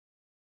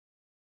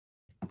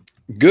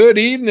Good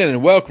evening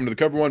and welcome to the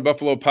Cover One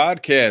Buffalo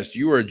podcast.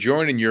 You are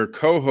joining your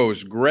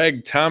co-host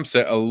Greg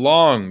Thompson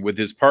along with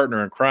his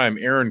partner in crime,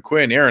 Aaron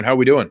Quinn. Aaron, how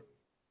we doing?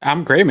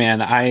 I'm great,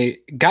 man. I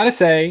gotta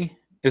say,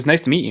 it was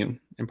nice to meet you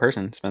in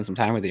person, spend some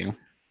time with you.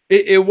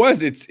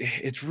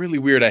 It's really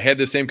weird. I had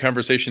the same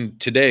conversation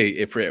today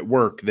if at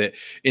work that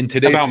in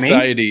today's About me?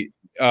 society,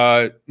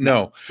 No.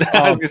 no.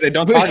 I was gonna say,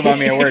 don't But, talk about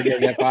me at work, you'll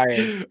get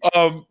fired.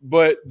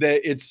 but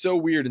that it's so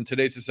weird in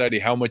today's society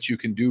how much you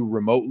can do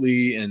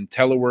remotely and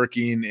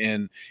teleworking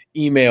and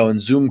email and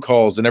Zoom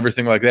calls and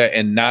everything like that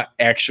and not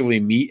actually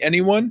meet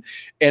anyone.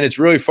 And it's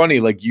really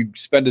funny, like you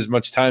spend as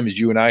much time as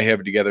you and I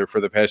have together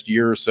for the past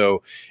year or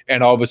so,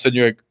 and all of a sudden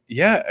you're like,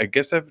 yeah, I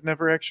guess I've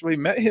never actually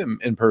met him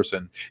in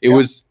person. It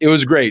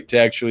was great to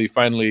actually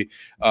finally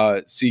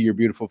see your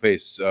beautiful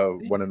face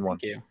one on one.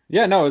 Thank you.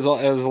 Yeah, no, it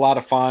was a lot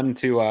of fun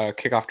to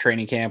kick off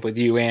training camp with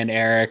you and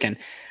Eric. And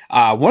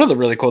one of the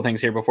really cool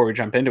things here before we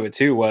jump into it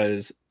too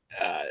was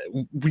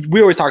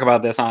we always talk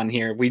about this on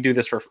here. We do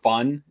this for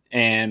fun,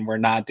 and we're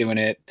not doing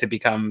it to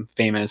become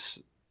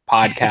famous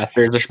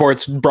podcasters or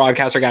sports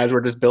broadcaster guys. We're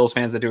just Bills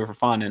fans that do it for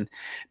fun. And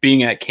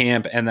being at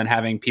camp and then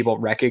having people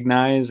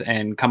recognize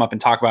and come up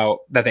and talk about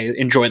that they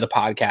enjoy the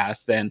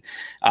podcast and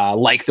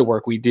like the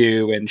work we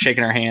do and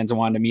shaking our hands and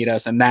wanting to meet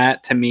us. And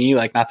that, to me,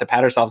 like, not to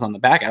pat ourselves on the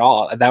back at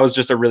all, that was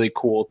just a really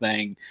cool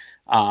thing.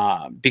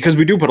 Because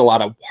we do put a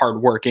lot of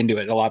hard work into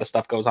it. A lot of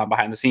stuff goes on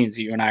behind the scenes.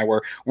 You and I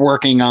were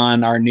working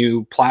on our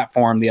new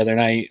platform the other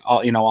night,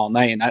 all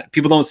night, and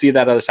people don't see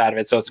that other side of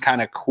it. So it's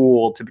kind of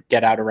cool to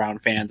get out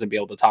around fans and be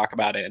able to talk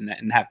about it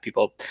and have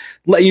people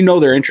let you know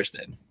they're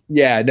interested.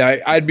 Yeah, no,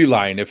 I'd be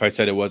lying if I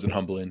said it wasn't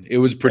humbling. It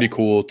was pretty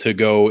cool to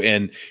go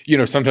and,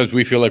 sometimes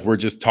we feel like we're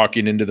just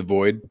talking into the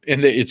void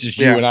and it's just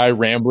you and I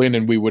rambling,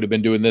 and we would have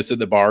been doing this at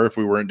the bar if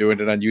we weren't doing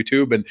it on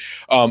YouTube. And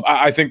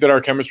I think that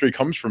our chemistry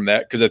comes from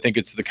that, because I think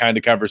it's the kind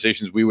of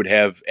conversations we would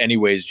have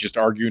anyways, just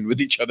arguing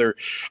with each other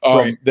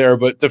there.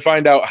 But to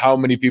find out how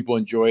many people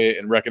enjoy it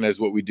and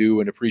recognize what we do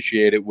and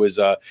appreciate it was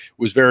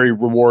very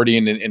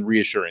rewarding and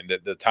reassuring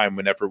that the time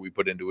and effort we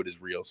put into it is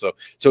real. So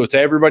to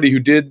everybody who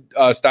did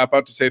stop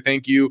out to say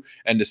thank you,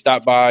 and to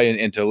stop by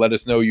and to let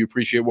us know you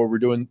appreciate what we're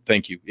doing,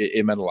 thank you.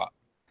 It meant a lot.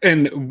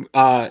 And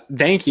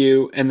thank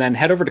you. And then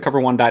head over to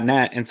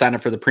cover1.net and sign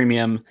up for the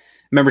premium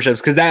memberships,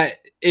 because that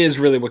is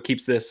really what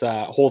keeps this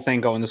whole thing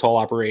going, this whole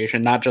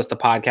operation, not just the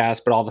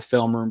podcast, but all the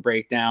film room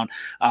breakdown,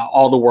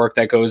 all the work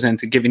that goes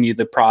into giving you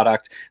the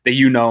product that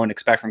you know and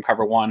expect from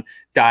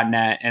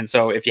cover1.net. And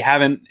so if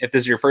this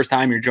is your first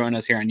time, you're joining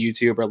us here on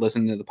YouTube or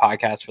listening to the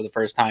podcast for the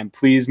first time,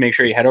 please make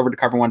sure you head over to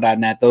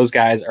cover1.net. Those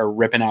guys are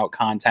ripping out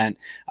content.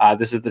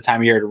 This is the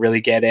time of year to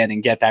really get in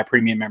and get that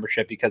premium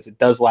membership, because it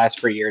does last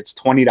for a year. It's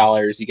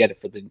 $20. You get it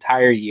for the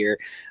entire year.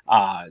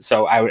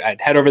 So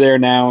I'd head over there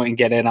now and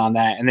get in on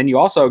that. And then you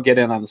also get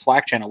in on the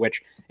Slack channel,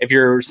 which, if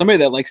you're somebody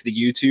that likes the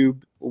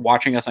YouTube,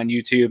 watching us on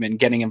YouTube and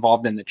getting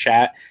involved in the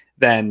chat,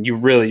 then you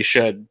really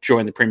should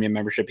join the premium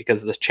membership,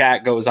 because this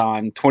chat goes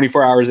on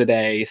 24 hours a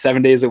day,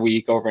 7 days a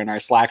week over in our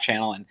Slack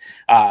channel. And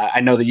I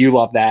know that you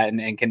love that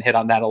and can hit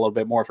on that a little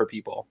bit more for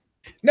people.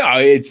 No,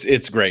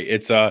 it's great.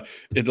 It's a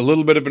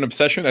little bit of an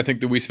obsession. I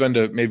think that we spend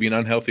maybe an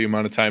unhealthy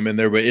amount of time in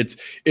there, but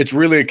it's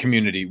really a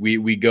community.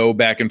 We go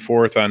back and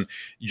forth on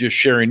just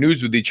sharing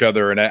news with each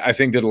other, and I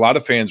think that a lot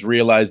of fans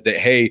realize that,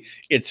 hey,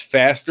 it's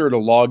faster to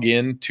log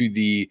in to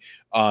the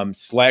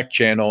Slack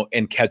channel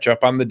and catch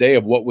up on the day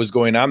of what was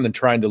going on than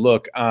trying to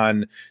look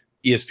on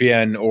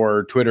ESPN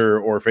or Twitter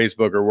or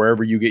Facebook or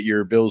wherever you get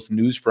your Bills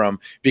news from,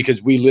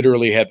 because we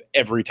literally have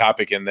every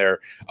topic in there.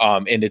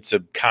 And it's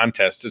a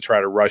contest to try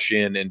to rush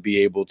in and be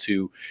able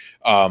to,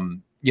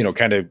 kind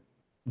of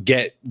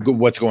get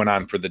what's going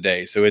on for the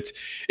day. So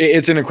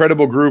it's an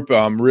incredible group.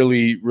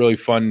 Really, really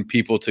fun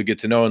people to get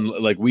to know. And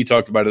like we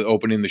talked about at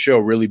opening the show,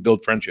 really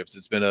build friendships.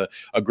 It's been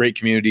a great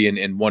community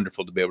and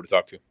wonderful to be able to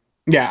talk to.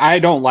 Yeah, I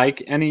don't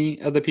like any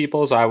of the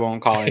people, so I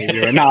won't call any of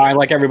you. No, I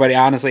like everybody,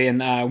 honestly.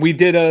 And we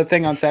did a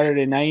thing on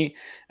Saturday night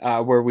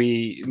where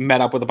we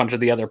met up with a bunch of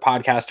the other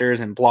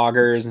podcasters and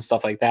bloggers and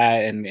stuff like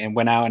that, and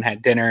went out and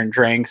had dinner and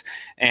drinks.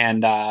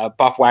 And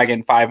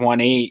Buffwagon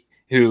 518,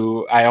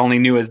 who I only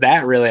knew as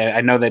that, really.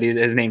 I know that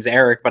his name's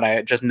Eric, but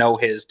I just know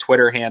his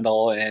Twitter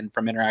handle, and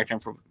from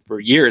interacting for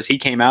years, he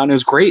came out, and it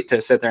was great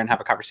to sit there and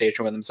have a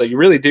conversation with him. So you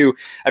really do.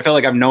 I feel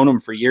like I've known him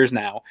for years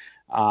now.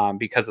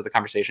 Because of the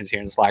conversations here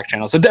in the Slack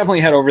channel. So definitely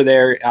head over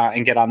there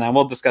and get on that.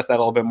 We'll discuss that a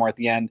little bit more at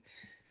the end.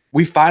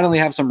 We finally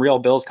have some real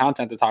Bills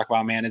content to talk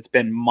about, man. It's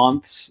been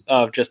months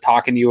of just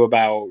talking to you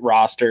about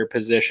roster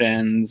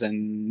positions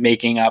and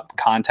making up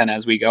content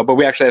as we go, but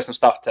we actually have some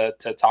stuff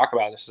to talk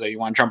about. So you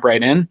want to jump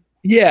right in?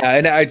 Yeah,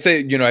 and I'd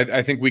say,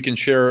 I think we can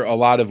share a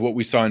lot of what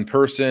we saw in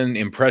person,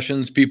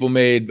 impressions people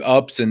made,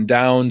 ups and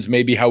downs,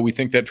 maybe how we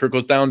think that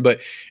trickles down, but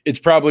it's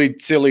probably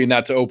silly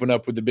not to open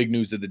up with the big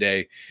news of the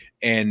day.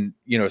 And,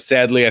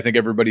 sadly, I think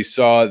everybody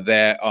saw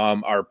that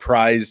our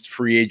prized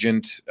free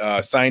agent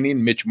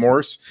signing, Mitch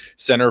Morse,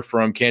 center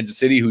from Kansas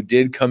City, who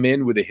did come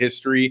in with a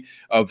history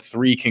of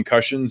 3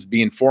 concussions,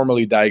 being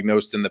formally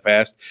diagnosed in the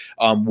past,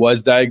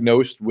 was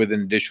diagnosed with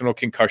an additional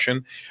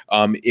concussion.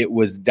 It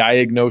was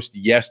diagnosed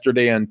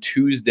yesterday on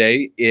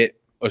Tuesday.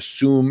 It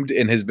assumed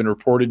and has been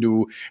reported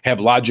to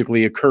have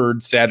logically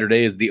occurred.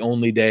 Saturday is the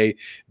only day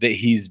that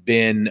he's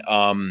been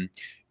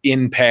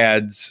in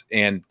pads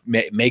and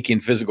making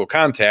physical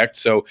contact.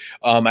 So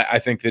I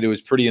think that it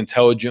was pretty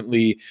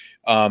intelligently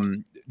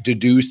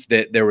deduced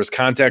that there was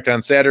contact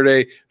on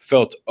Saturday,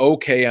 felt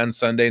okay on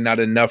Sunday, not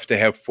enough to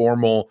have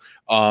formal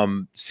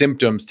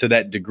symptoms to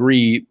that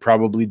degree,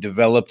 probably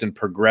developed and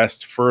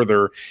progressed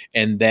further,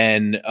 and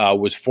then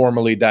was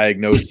formally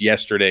diagnosed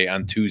yesterday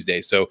on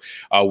Tuesday. So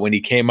when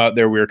he came out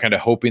there, we were kind of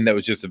hoping that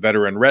was just a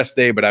veteran rest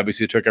day, but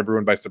obviously it took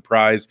everyone by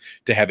surprise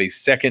to have a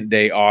second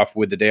day off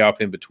with the day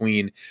off in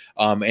between,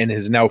 and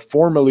has now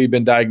formally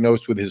been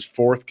diagnosed with his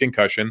 4th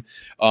concussion,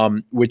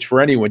 which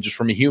for anyone, just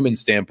from a human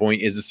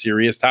standpoint, is a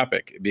serious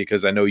topic,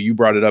 because I know you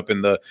brought it up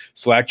in the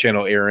Slack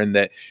channel, Aaron,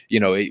 that,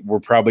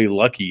 we're probably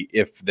lucky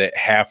if that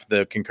half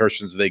the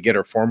concussions they get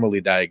are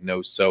formally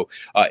diagnosed. So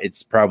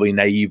it's probably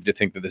naive to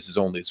think that this is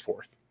only his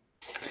 4th.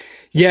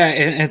 Yeah,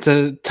 and it's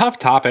a tough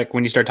topic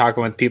when you start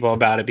talking with people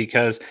about it,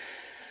 because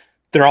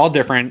they're all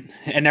different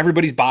and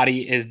everybody's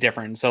body is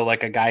different. So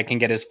like a guy can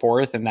get his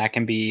 4th and that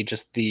can be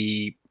just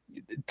the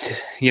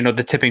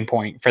tipping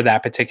point for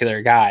that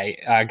particular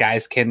guy.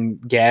 Guys can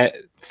get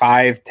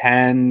 5,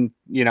 10,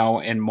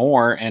 and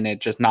more, and it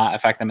just not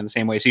affect them in the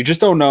same way. So you just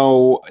don't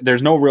know.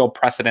 There's no real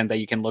precedent that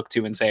you can look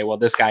to and say, well,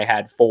 this guy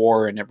had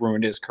 4 and it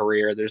ruined his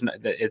career.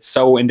 It's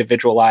so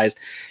individualized.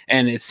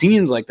 And it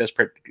seems like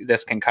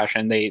this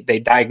concussion, they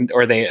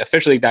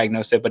officially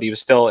diagnosed it, but he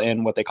was still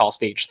in what they call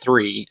stage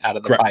 3 out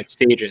of the Correct. 5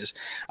 stages,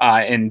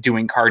 and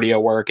doing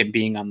cardio work and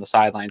being on the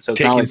sideline. So it's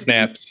taking not like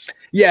snaps.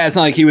 Yeah, it's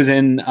not like he was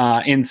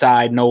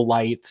inside, no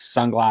lights,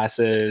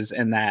 sunglasses,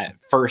 in that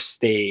first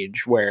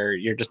stage where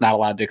you're just not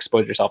allowed to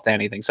expose yourself to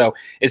anything. So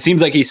it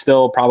seems like he's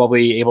still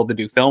probably able to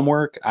do film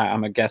work.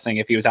 I'm guessing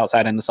if he was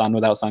outside in the sun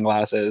without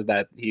sunglasses,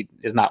 that he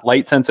is not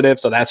light sensitive.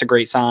 So that's a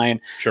great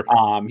sign. Sure.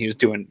 He was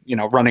doing,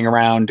 running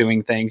around,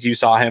 doing things. You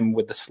saw him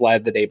with the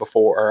sled the day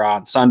before, or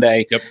on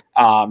Sunday.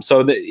 Yep.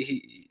 So that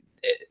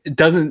it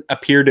doesn't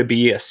appear to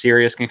be a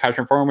serious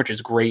concussion for him, which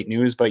is great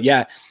news. But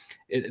yeah,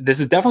 this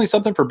is definitely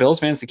something for Bills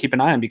fans to keep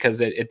an eye on, because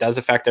it does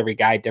affect every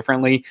guy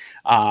differently.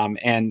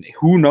 And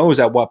who knows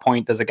at what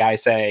point does a guy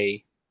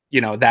say,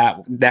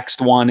 that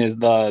next one is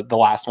the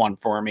last one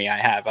for me. I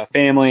have a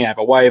family, I have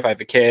a wife, I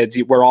have kids.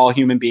 We're all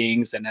human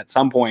beings. And at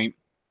some point,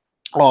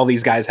 all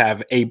these guys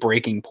have a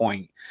breaking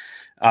point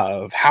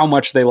of how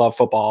much they love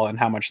football and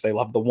how much they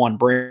love the one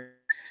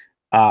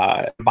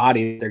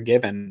body they're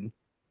given.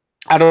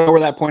 I don't know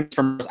where that point is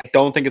from. I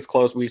don't think it's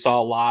close. We saw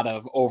a lot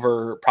of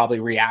probably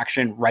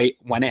reaction right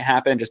when it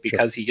happened, just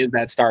because He is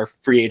that star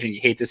free agent.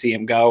 You hate to see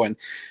him go. And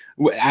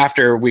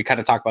after we kind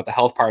of talk about the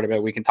health part of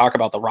it, we can talk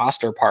about the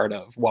roster part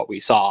of what we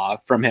saw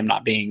from him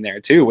not being there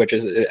too, which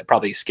is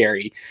probably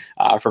scary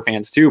for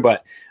fans too.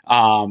 But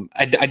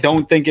I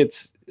don't think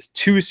it's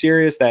too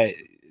serious that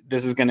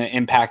this is going to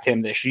impact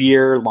him this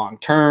year, long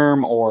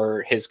term,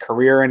 or his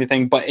career or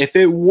anything. But if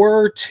it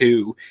were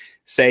to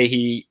say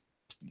he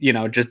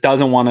just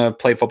doesn't want to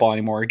play football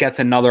anymore, gets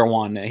another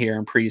one here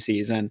in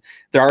preseason,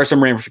 there are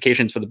some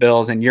ramifications for the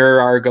Bills, and you're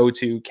our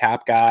go-to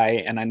cap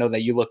guy. And I know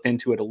that you looked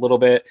into it a little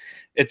bit.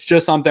 It's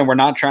just something, we're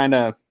not trying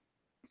to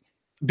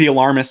be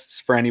alarmists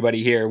for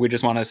anybody here. We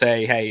just want to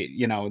say, hey,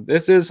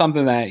 this is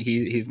something that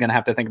he's going to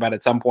have to think about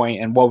at some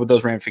point. And what would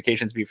those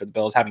ramifications be for the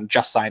Bills, having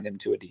just signed him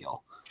to a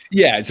deal?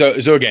 Yeah.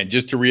 So again,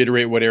 just to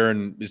reiterate what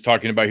Aaron is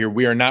talking about here,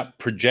 we are not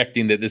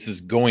projecting that this is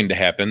going to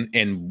happen.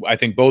 And I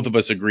think both of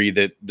us agree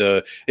that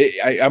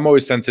I'm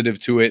always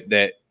sensitive to it,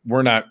 that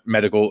we're not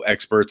medical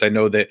experts. I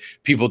know that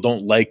people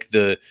don't like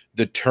the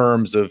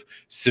terms of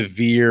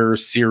severe,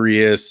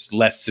 serious,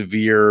 less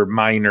severe,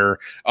 minor.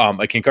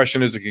 A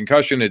concussion is a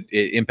concussion. It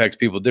impacts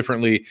people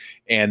differently,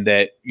 and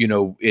that,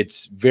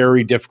 it's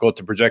very difficult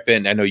to project that.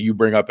 And I know you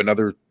bring up in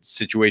other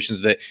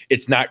situations that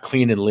it's not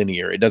clean and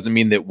linear. It doesn't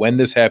mean that when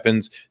this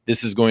happens,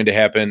 this is going to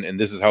happen, and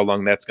this is how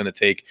long that's going to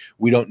take.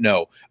 We don't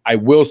know. I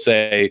will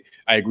say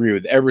I agree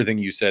with everything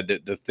you said,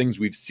 that the things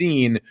we've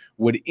seen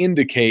would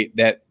indicate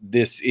that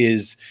this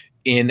is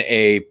in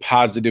a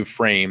positive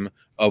frame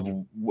of,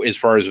 as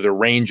far as the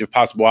range of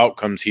possible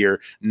outcomes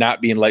here,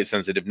 not being light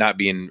sensitive, not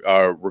being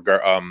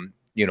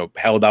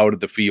held out of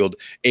the field,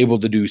 able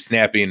to do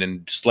snapping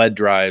and sled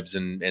drives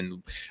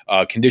and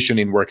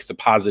conditioning work. Is a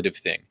positive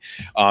thing.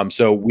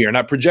 So we are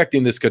not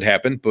projecting this could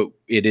happen, but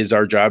it is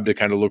our job to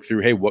kind of look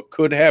through, hey, what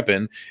could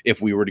happen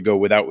if we were to go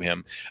without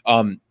him?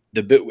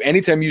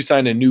 Anytime you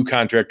sign a new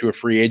contract to a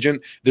free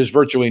agent, there's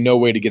virtually no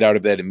way to get out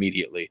of that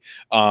immediately.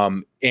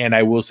 And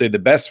I will say the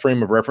best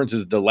frame of reference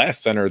is the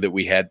last center that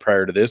we had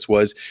prior to this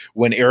was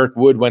when Eric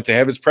Wood went to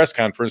have his press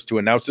conference to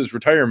announce his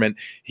retirement.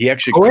 He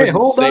actually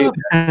couldn't say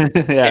that.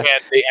 Yeah. And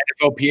the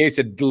NFLPA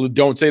said,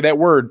 don't say that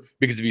word,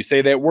 because if you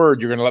say that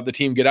word, you're going to let the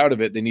team get out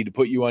of it. They need to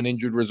put you on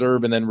injured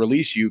reserve and then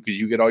release you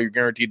because you get all your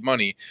guaranteed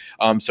money.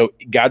 So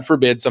God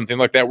forbid something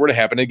like that were to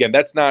happen. Again,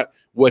 that's not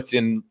what's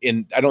in,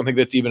 I don't think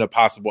that's even a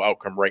possible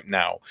outcome right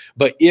now.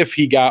 But if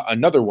he got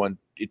another one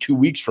 2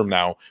 weeks from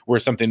now where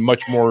something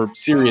much more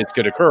serious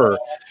could occur,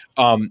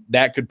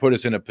 that could put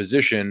us in a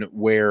position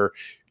where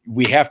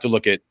we have to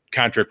look at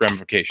contract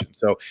ramifications.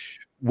 So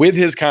with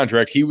his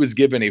contract, he was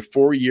given a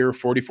 4-year,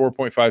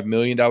 $44.5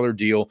 million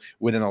deal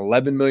with an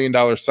 $11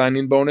 million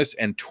signing bonus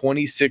and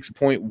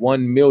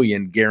 $26.1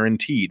 million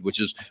guaranteed, which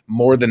is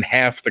more than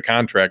half the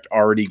contract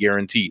already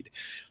guaranteed.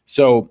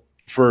 So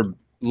for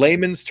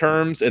layman's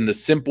terms and the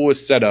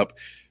simplest setup,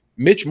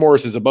 Mitch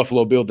Morse is a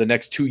Buffalo Bill the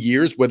next 2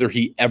 years, whether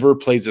he ever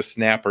plays a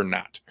snap or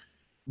not.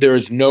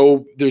 There's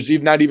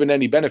not even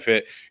any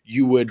benefit.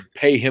 You would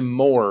pay him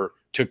more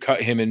to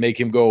cut him and make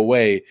him go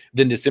away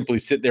than to simply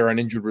sit there on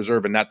injured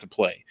reserve and not to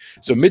play.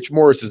 So Mitch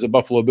Morse is a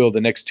Buffalo Bill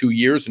the next 2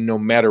 years, no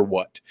matter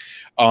what.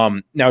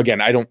 Now,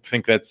 again, I don't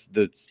think that's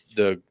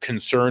the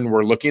concern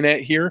we're looking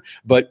at here,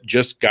 but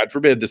just God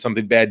forbid that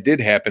something bad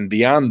did happen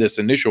beyond this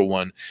initial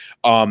one.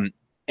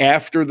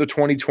 After the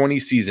 2020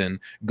 season,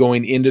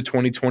 going into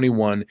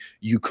 2021,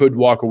 you could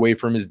walk away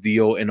from his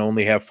deal and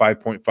only have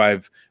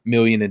 $5.5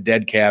 million in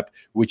dead cap,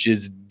 which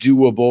is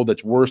doable.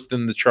 That's worse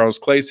than the Charles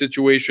Clay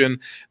situation.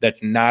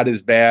 That's not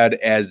as bad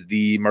as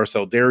the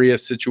Marcel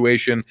Darius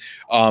situation,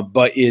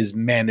 but is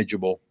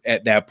manageable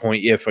at that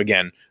point. If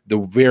again, the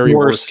very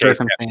worst case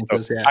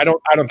happens. So I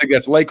don't think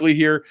that's likely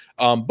here,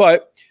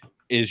 but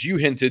as you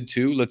hinted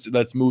to,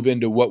 let's move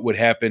into what would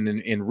happen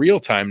in real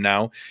time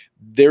now.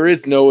 There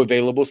is no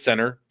available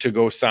center to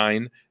go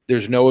sign.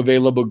 There's no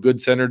available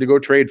good center to go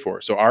trade for.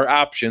 So our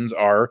options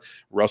are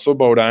Russell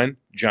Bodine,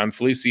 John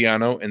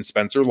Feliciano, and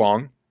Spencer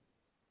Long.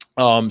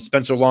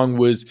 Spencer Long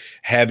was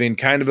having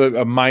kind of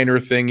a minor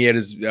thing. He had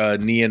his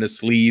knee in a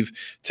sleeve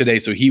today,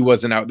 so he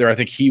wasn't out there. I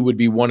think he would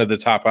be one of the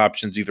top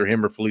options, either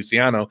him or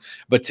Feliciano.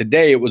 But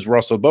today it was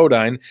Russell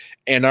Bodine,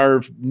 and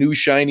our new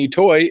shiny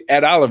toy,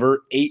 Ed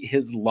Oliver, ate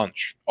his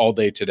lunch all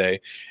day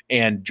today.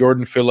 And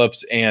Jordan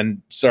Phillips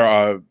and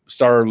Star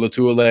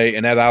Latuile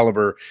and Ed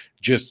Oliver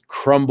just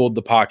crumbled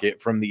the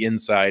pocket from the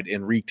inside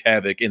and wreaked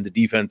havoc in the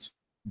defense.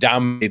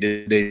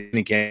 Dominated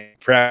any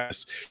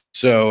practice.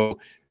 So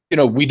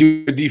we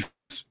do a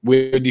defense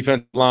with a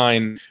defensive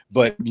line,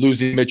 but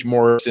losing Mitch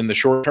Morse in the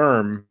short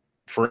term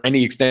for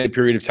any extended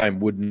period of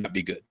time would not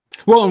be good.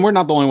 Well, and we're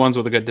not the only ones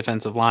with a good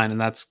defensive line, and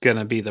that's going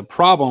to be the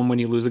problem when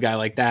you lose a guy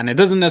like that. And it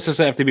doesn't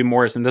necessarily have to be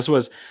Morris. And this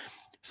was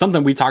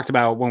something we talked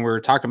about when we were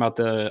talking about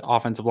the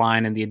offensive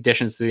line and the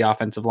additions to the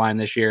offensive line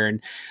this year,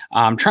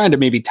 and trying to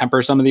maybe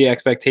temper some of the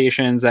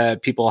expectations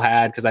that people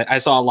had, because I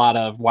saw a lot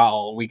of,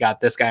 well, we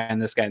got this guy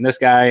and this guy and this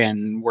guy,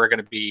 and we're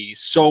going to be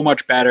so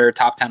much better,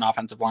 top 10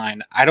 offensive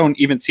line. I don't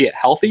even see it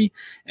healthy.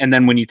 And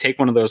then when you take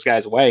one of those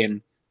guys away,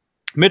 and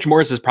Mitch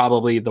Morse is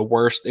probably the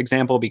worst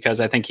example, because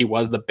I think he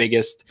was the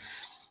biggest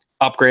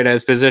upgrade at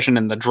his position,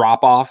 and the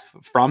drop off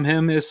from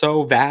him is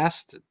so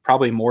vast,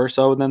 probably more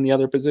so than the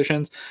other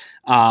positions.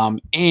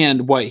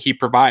 And what he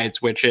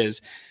provides, which is,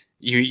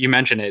 you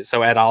mentioned it.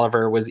 So Ed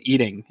Oliver was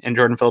eating, and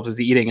Jordan Phillips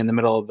is eating in the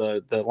middle of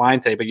the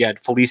line today, but you had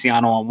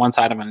Feliciano on one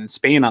side of him and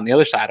Spain on the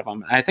other side of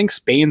him. And I think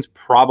Spain's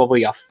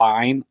probably a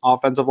fine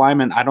offensive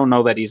lineman. I don't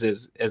know that he's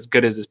as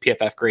good as his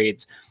PFF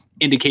grades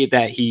indicate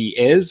that he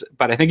is,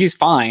 but I think he's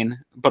fine.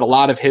 But a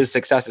lot of his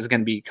success is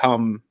going to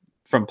come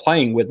from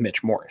playing with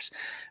Mitch Morse.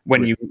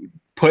 When you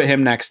put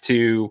him next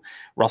to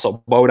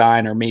Russell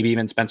Bodine, or maybe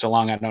even Spencer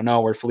Long, I don't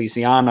know, or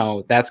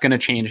Feliciano, that's going to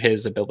change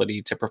his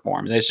ability to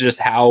perform. It's just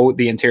how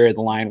the interior of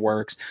the line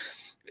works,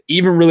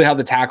 even really how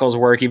the tackles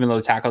work. Even though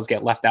the tackles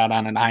get left out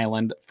on an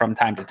island from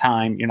time to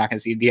time, you're not going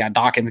to see Deion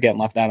Dawkins getting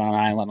left out on an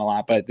island a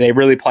lot, but they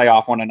really play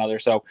off one another.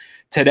 So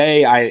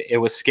today, it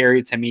was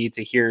scary to me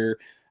to hear,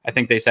 I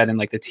think they said in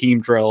like the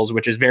team drills,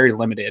 which is very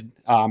limited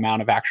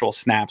amount of actual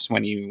snaps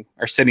when you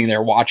are sitting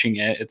there watching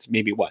it. It's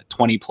maybe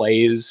 20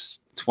 plays,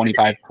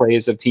 25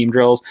 plays of team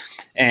drills.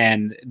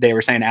 And they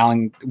were saying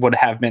Allen would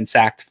have been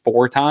sacked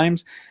 4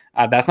 times.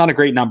 That's not a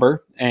great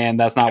number, and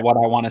that's not what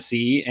I want to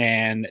see.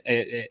 And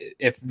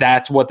if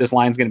that's what this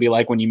line is going to be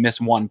like when you miss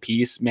one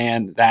piece,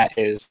 man, that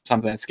is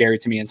something that's scary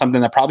to me, and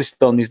something that probably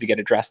still needs to get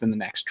addressed in the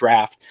next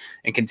draft,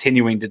 and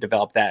continuing to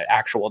develop that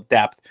actual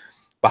depth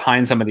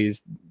behind some of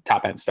these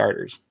top end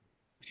starters.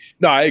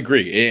 No, I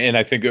agree. And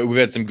I think we've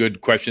had some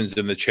good questions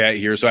in the chat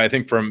here. So I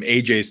think from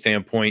AJ's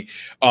standpoint,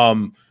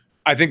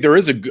 I think there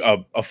is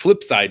a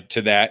flip side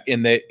to that,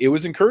 in that it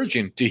was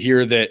encouraging to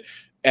hear that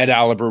Ed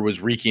Oliver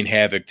was wreaking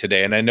havoc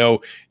today. And I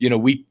know,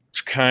 we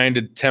kind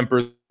of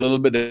temper little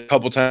bit. A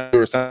couple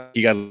times where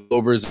he got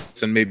over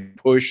and maybe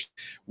pushed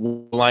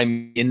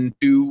line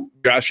into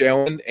Josh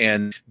Allen,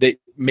 and that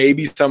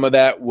maybe some of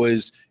that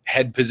was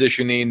head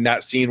positioning,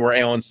 not seeing where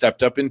Allen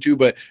stepped up into.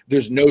 But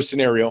there's no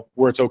scenario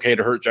where it's okay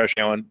to hurt Josh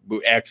Allen,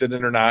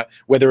 accident or not,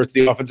 whether it's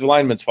the offensive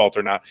lineman's fault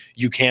or not.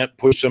 You can't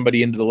push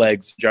somebody into the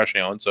legs, Josh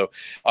Allen. So,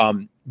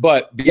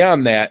 but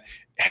beyond that,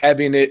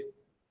 having it,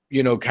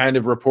 kind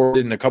of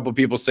reported, and a couple of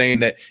people saying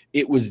that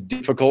it was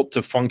difficult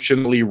to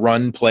functionally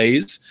run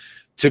plays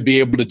to be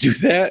able to do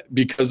that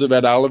because of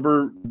Ed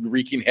Oliver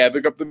wreaking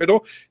havoc up the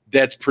middle.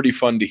 That's pretty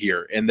fun to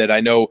hear. And that I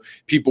know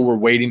people were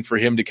waiting for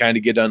him to kind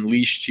of get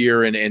unleashed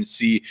here and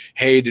see,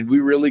 hey, did we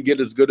really get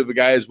as good of a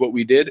guy as what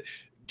we did?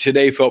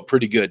 Today felt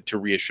pretty good to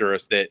reassure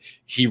us that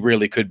he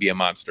really could be a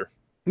monster.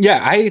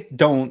 Yeah,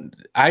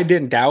 I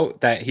didn't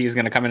doubt that he's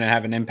going to come in and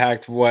have an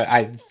impact. What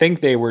I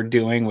think they were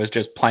doing was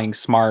just playing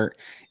smart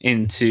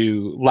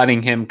into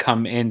letting him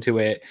come into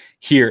it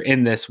here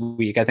in this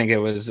week. I think it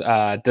was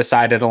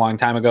decided a long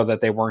time ago that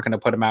they weren't going to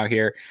put him out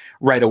here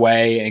right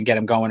away and get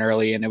him going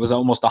early. And it was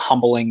almost a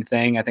humbling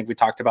thing. I think we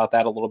talked about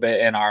that a little bit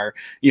in our,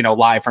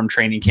 live from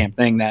training camp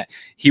thing, that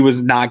he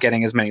was not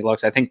getting as many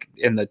looks. I think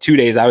in the 2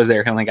 days I was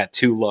there, he only got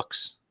 2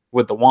 looks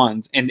with the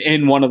ones, and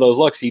in one of those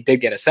looks he did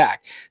get a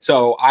sack.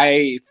 So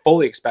I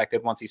fully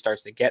expected once he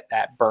starts to get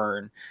that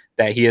burn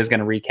that he is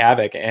going to wreak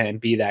havoc and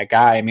be that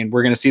guy. I mean,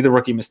 we're going to see the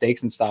rookie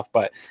mistakes and stuff,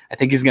 but I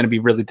think he's going to be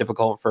really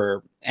difficult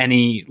for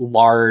any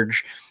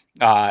large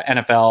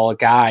NFL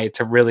guy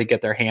to really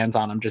get their hands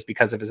on him just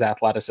because of his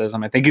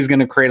athleticism. I think he's going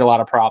to create a lot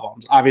of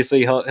problems.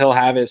 Obviously he'll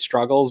have his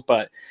struggles,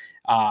 but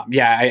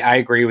I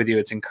agree with you.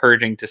 It's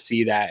encouraging to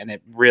see that. And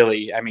it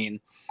really,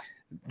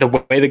 the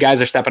way the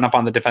guys are stepping up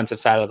on the defensive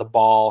side of the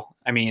ball.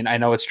 I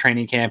know it's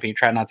training camp and you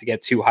try not to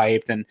get too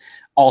hyped. And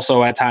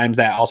also at times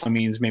that also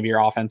means maybe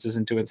your offense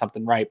isn't doing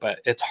something right,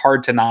 but it's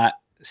hard to not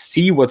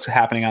see what's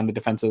happening on the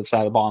defensive side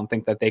of the ball and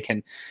think that they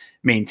can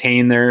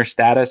maintain their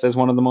status as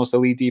one of the most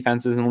elite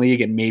defenses in the league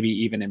and maybe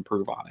even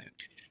improve on it.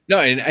 No,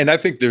 and I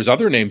think there's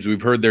other names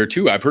we've heard there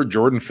too. I've heard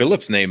Jordan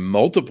Phillips' name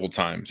multiple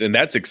times, and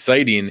that's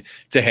exciting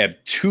to have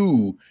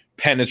 2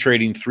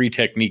 penetrating 3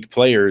 technique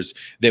players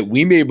that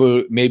we may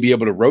be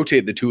able to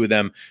rotate the 2 of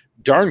them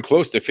darn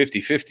close to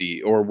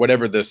 50-50 or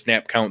whatever the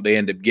snap count they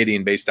end up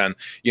getting based on,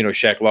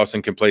 Shaq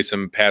Lawson can play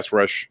some pass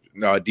rush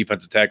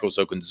defensive tackle,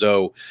 so can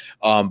Zoe.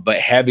 But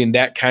having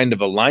that kind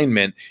of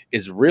alignment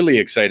is really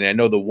exciting. I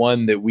know the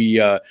one that we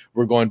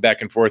were going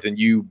back and forth and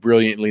you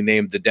brilliantly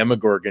named the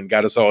Demogorgon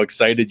got us all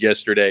excited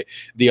yesterday.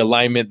 The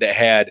alignment that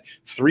had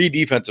 3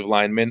 defensive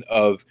linemen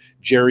of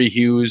Jerry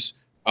Hughes,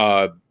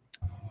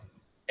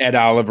 Ed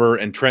Oliver,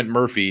 and Trent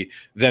Murphy,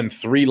 then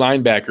 3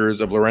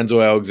 linebackers of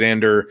Lorenzo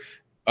Alexander,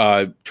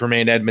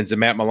 Tremaine Edmonds, and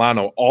Matt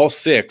Milano, all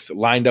 6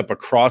 lined up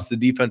across the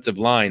defensive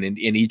line in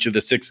each of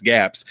the 6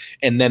 gaps,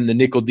 and then the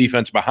nickel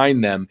defense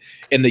behind them,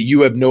 and that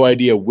you have no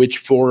idea which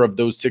 4 of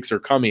those 6 are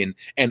coming,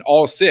 and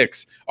all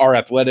 6 are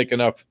athletic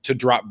enough to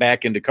drop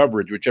back into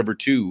coverage, whichever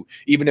 2.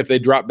 Even if they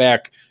drop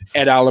back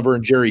Ed Oliver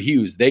and Jerry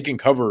Hughes, they can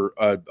cover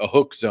a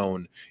hook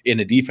zone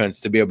in a defense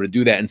to be able to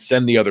do that and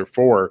send the other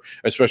 4,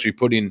 especially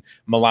putting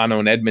Milano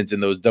and Edmonds in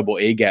those double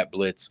A gap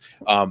blitz.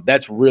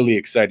 That's really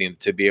exciting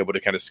to be able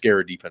to kind of scare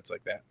a defense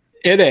like that.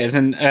 It is,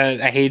 and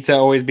I hate to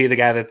always be the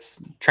guy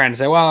that's trying to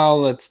say, well,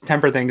 let's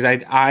temper things.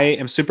 I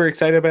am super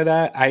excited by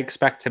that. I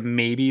expect to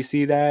maybe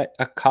see that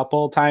a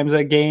couple times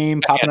a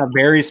game, popping up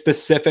very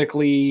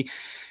specifically.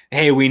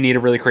 Hey, we need to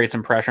really create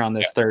some pressure on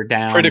this third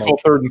down. Critical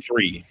 3rd and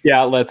 3.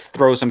 Yeah, let's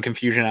throw some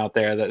confusion out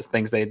there. That's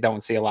things they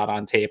don't see a lot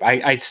on tape.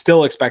 I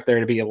still expect there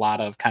to be a lot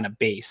of kind of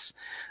base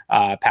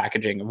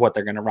packaging of what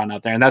they're going to run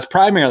out there. And that's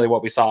primarily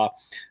what we saw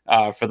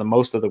for the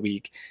most of the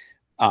week.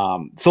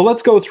 So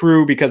let's go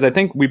through, because I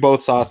think we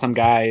both saw some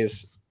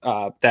guys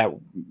that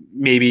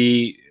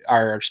maybe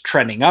are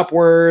trending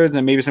upwards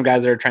and maybe some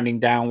guys that are trending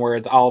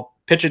downwards. I'll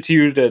pitch it to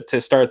you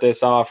to start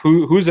this off.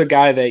 Who's a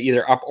guy that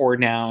either up or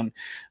down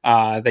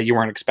that you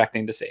weren't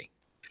expecting to see?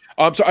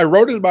 So I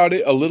wrote about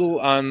it a little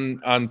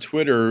on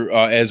Twitter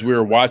as we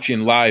were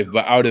watching live,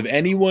 but out of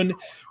anyone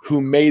who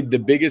made the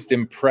biggest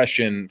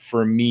impression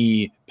for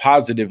me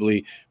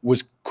positively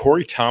was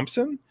Corey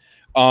Thompson.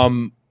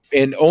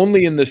 And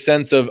only in the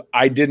sense of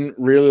I didn't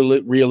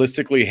really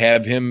realistically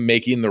have him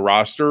making the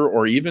roster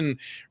or even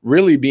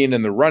really being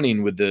in the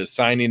running with the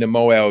signing of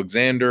Mo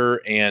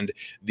Alexander and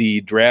the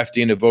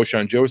drafting of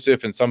Voshon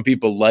Joseph. And some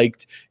people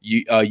liked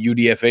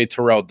UDFA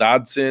Terrell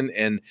Dodson.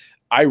 And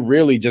I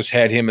really just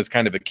had him as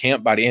kind of a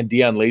camp body, and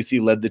Deion Lacey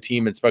led the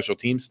team in special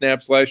team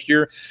snaps last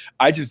year.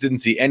 I just didn't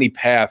see any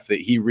path that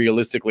he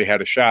realistically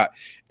had a shot.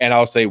 And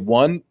I'll say,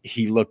 one,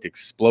 he looked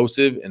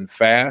explosive and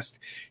fast.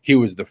 He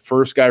was the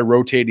first guy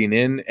rotating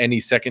in any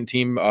second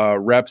team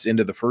reps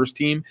into the first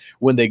team.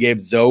 When they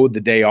gave Zoe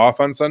the day off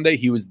on Sunday,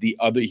 he was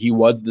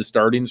the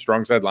starting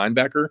strong side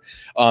linebacker.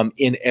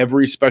 In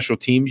every special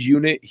teams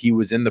unit, he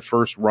was in the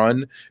first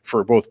run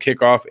for both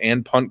kickoff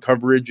and punt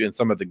coverage and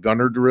some of the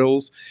gunner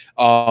drills.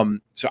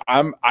 So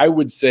I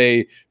would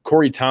say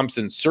Corey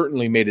Thompson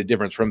certainly made a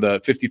difference from the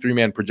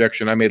 53-man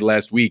projection I made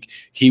last week.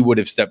 He would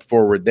have stepped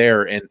forward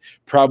there and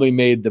probably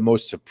made the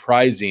most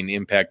surprising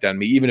impact on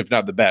me, even if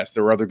not the best.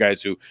 There were other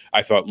guys who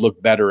I thought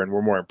looked better and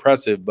were more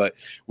impressive, but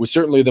was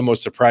certainly the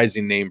most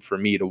surprising name for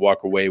me to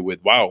walk away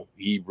with. Wow,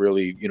 he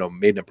really,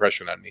 made an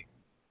impression on me.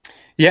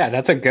 Yeah,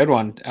 that's a good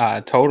one.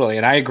 Totally.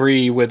 And I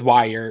agree with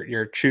why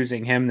you're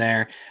choosing him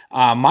there.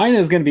 Mine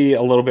is going to be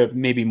a little bit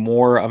maybe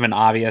more of an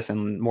obvious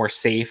and more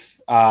safe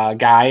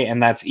guy,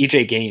 and that's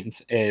EJ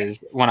Gaines. Is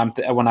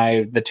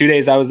the 2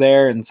 days I was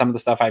there and some of the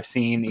stuff I've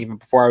seen even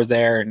before I was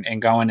there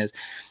and going is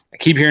I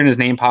keep hearing his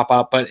name pop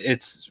up, but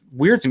it's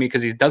weird to me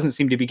because he doesn't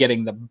seem to be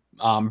getting the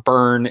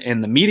burn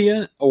in the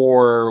media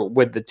or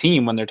with the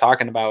team when they're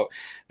talking about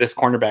this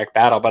cornerback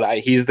battle. But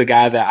he's the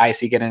guy that I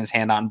see getting his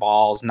hand on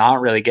balls, not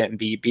really getting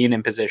beat, being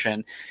in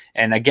position.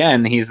 And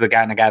again, he's the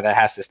guy that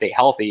has to stay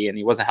healthy, and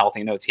he wasn't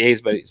healthy in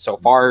OTAs, but so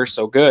far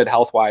so good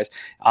health-wise.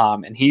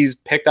 And he's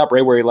picked up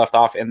right where he left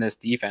off in this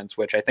defense,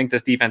 which I think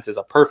this defense is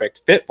a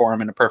perfect fit for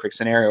him and a perfect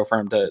scenario for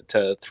him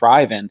to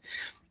thrive in.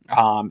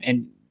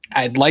 And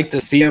I'd like to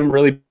see him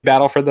really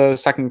battle for the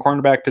second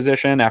cornerback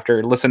position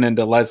after listening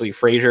to Leslie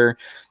Frazier.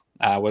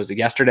 Was it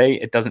yesterday?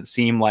 It doesn't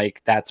seem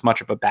like that's much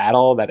of a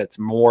battle, that it's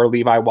more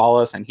Levi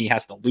Wallace and he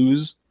has to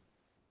lose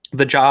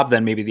the job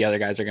than maybe the other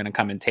guys are going to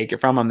come and take it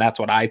from him. That's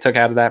what I took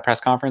out of that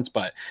press conference.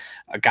 But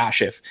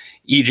gosh, if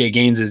EJ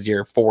Gaines is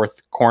your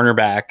fourth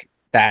cornerback,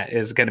 that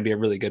is going to be a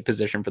really good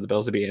position for the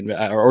Bills to be in,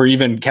 or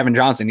even Kevin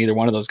Johnson, either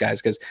one of those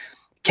guys, because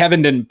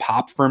Kevin didn't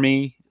pop for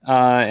me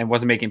and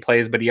wasn't making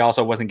plays, but he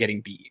also wasn't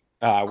getting beat.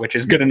 Which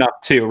is good enough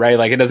too, right?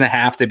 Like it doesn't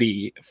have to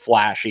be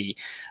flashy.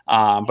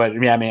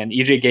 But yeah, man,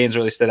 EJ Gaines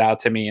really stood out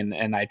to me.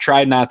 And I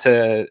tried not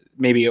to,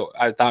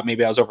 I thought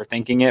maybe I was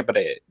overthinking it, but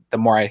the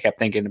more I kept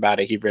thinking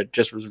about it, he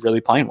just was really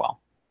playing well.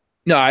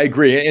 No, I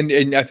agree.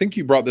 And I think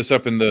you brought this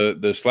up in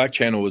the Slack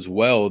channel as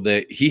well,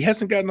 that he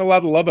hasn't gotten a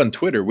lot of love on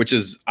Twitter, which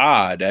is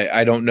odd.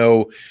 I don't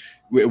know.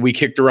 We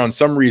kicked around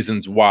some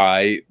reasons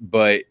why,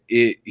 but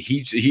I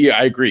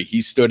agree.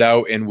 He stood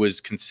out and was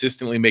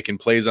consistently making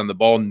plays on the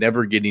ball,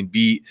 never getting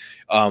beat,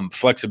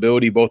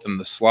 flexibility both in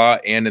the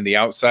slot and in the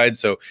outside.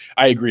 So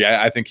I agree.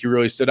 I think he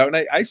really stood out.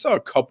 And I saw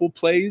a couple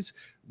plays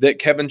that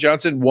Kevin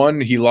Johnson,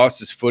 one, he lost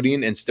his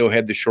footing and still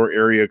had the short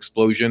area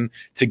explosion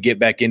to get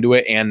back into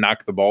it and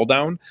knock the ball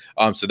down.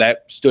 So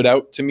that stood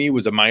out to me,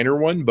 was a minor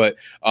one, but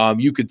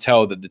you could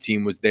tell that the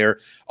team was there.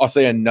 I'll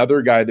say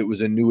another guy that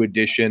was a new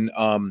addition,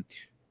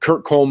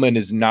 Kurt Coleman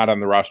is not on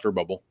the roster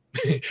bubble.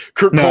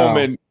 Kurt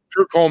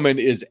Coleman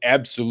is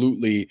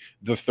absolutely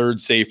the third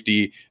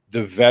safety,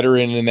 the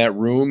veteran in that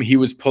room. He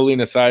was pulling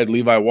aside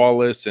Levi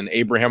Wallace and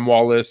Abraham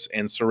Wallace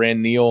and Saran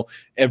Neal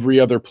every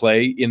other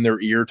play in their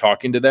ear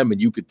talking to them,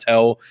 and you could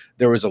tell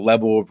there was a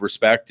level of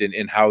respect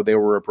in how they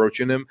were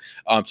approaching him.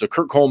 So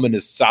Kurt Coleman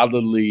is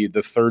solidly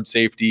the third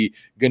safety,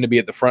 going to be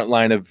at the front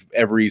line of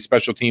every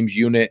special teams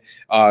unit,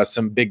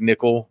 some big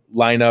nickel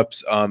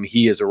lineups.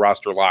 He is a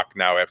roster lock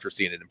now after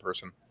seeing it in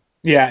person.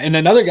 Yeah, and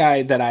another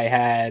guy that I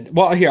had,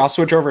 well, here, I'll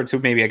switch over to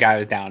maybe a guy I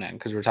was down in,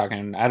 because we're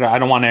talking, I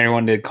don't want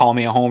anyone to call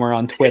me a homer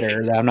on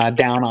Twitter, that I'm not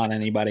down on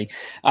anybody.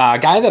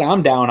 Guy that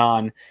I'm down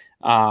on,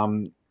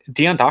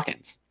 Deion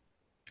Dawkins.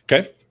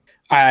 Okay.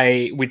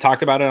 We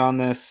talked about it on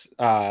this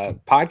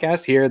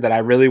podcast here, that I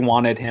really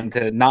wanted him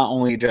to not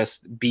only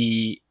just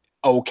be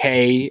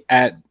okay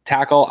at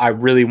tackle, I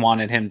really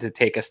wanted him to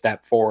take a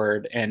step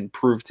forward and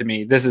prove to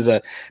me this is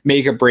a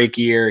make or break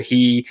year.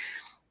 He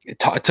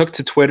took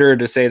to Twitter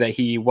to say that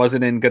he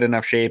wasn't in good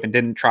enough shape and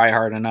didn't try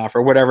hard enough,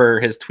 or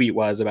whatever his tweet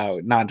was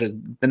about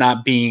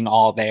not being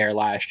all there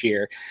last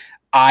year.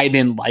 I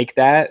didn't like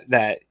that.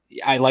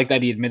 I like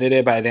that he admitted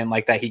it, but I didn't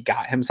like that he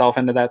got himself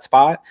into that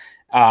spot.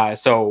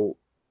 So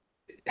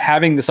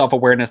having the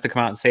self-awareness to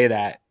come out and say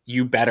that,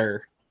 you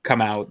better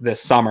come out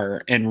this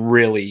summer and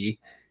really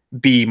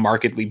be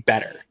markedly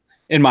better,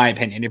 in my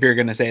opinion, if you're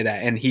going to say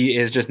that. And he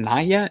is just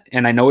not yet.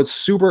 And I know it's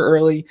super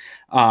early,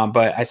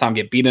 but I saw him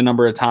get beat a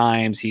number of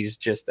times. He's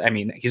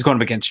going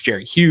up against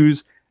Jerry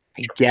Hughes.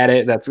 I get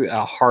it. That's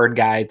a hard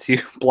guy to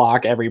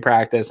block every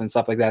practice and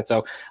stuff like that.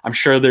 So I'm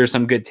sure there's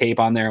some good tape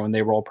on there when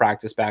they roll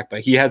practice back,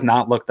 but he has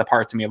not looked the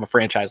part to me of a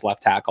franchise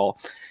left tackle.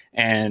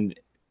 And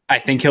I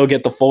think he'll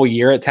get the full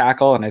year at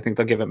tackle, and I think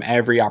they'll give him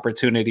every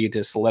opportunity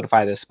to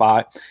solidify this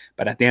spot.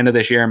 But at the end of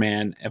this year,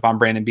 man, if I'm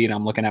Brandon Beane,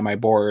 I'm looking at my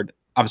board,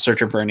 I'm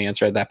searching for an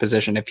answer at that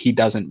position if he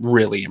doesn't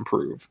really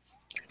improve.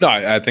 No,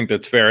 I think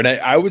that's fair. And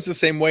I was the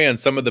same way on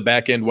some of the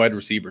back end wide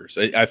receivers.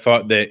 I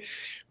thought that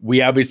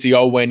we obviously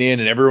all went in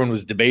and everyone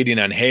was debating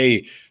on,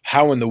 hey,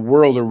 how in the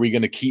world are we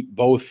going to keep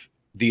both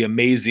the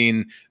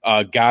amazing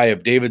guy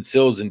of David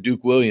Sills and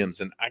Duke Williams?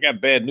 And I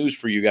got bad news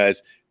for you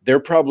guys. They're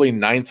probably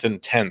 9th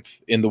and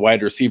 10th in the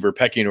wide receiver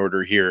pecking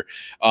order here.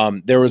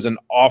 There was an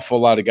awful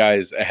lot of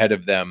guys ahead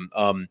of them.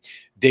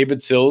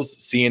 David Sills,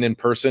 seeing in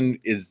person,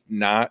 is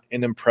not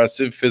an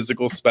impressive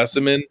physical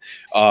specimen.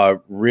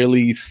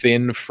 Really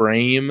thin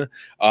frame.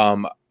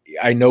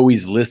 I know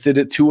he's listed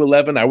at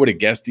 211. I would have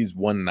guessed he's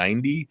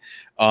 190.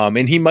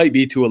 And he might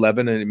be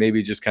 211, and it may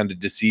be just kind of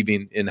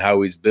deceiving in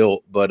how he's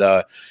built,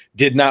 but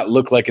did not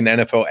look like an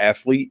NFL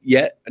athlete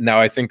yet. Now,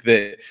 I think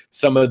that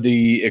some of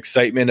the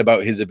excitement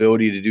about his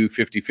ability to do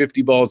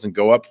 50-50 balls and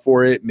go up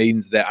for it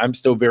means that I'm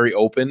still very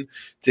open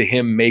to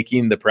him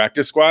making the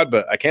practice squad.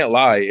 But I can't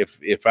lie,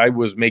 if I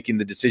was making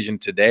the decision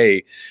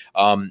today,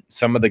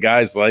 some of the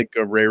guys like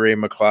Ray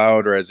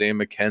McLeod or Isaiah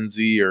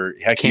McKenzie or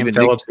heck, Cam even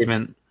Phillips,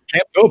 Cam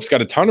Phillips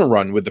got a ton of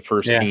run with the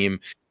first team.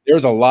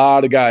 There's a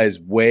lot of guys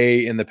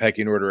way in the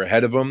pecking order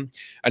ahead of him.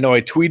 I know I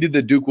tweeted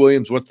that Duke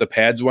Williams, once the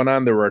pads went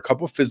on, there were a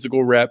couple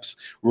physical reps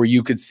where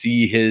you could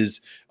see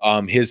his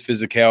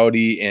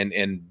physicality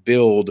and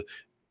build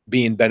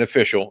being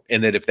beneficial,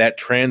 and that if that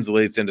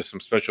translates into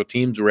some special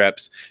teams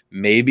reps,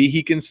 maybe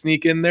he can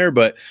sneak in there.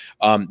 But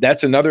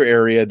that's another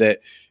area that,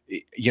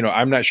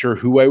 I'm not sure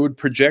who I would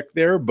project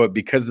there, but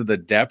because of the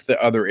depth at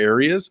other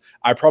areas,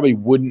 I probably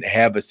wouldn't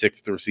have a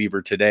sixth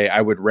receiver today.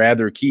 I would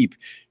rather keep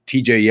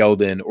TJ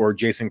Yeldon or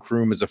Jason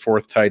Kroom as a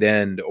fourth tight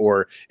end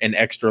or an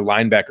extra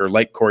linebacker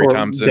like Corey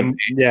Thompson.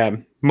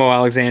 Mo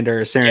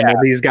Alexander,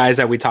 these guys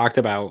that we talked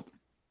about.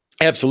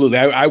 Absolutely.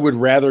 I would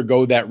rather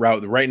go that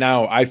route. Right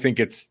now, I think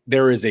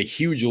there is a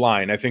huge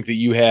line. I think that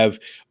you have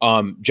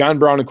John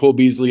Brown and Cole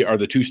Beasley are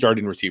the two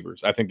starting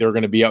receivers. I think they're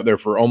going to be out there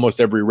for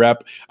almost every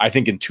rep. I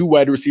think in two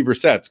wide receiver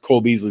sets, Cole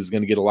Beasley is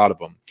going to get a lot of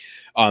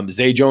them.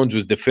 Zay Jones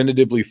was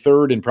definitively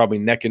third and probably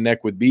neck and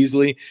neck with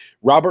Beasley.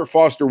 Robert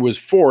Foster was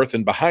fourth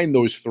and behind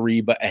those three,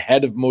 but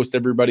ahead of most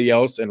everybody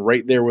else and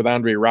right there with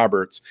Andre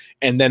Roberts.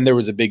 And then there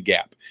was a big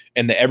gap.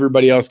 And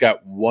everybody else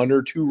got one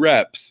or two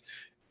reps.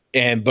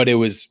 But it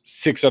was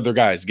six other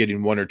guys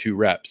getting one or two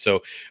reps.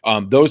 So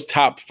those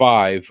top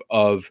five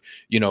of,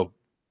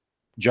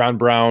 John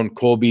Brown,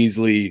 Cole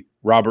Beasley,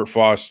 Robert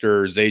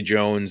Foster, Zay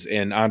Jones,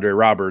 and Andre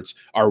Roberts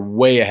are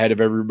way ahead of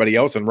everybody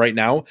else. And right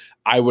now,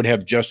 I would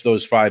have just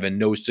those five and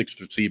no sixth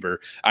receiver.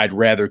 I'd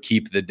rather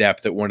keep the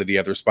depth at one of the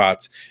other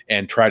spots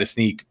and try to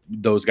sneak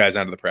those guys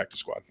onto the practice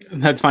squad.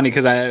 That's funny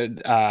because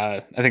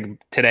I think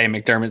today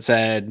McDermott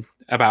said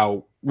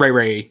about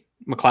Ray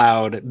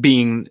McLeod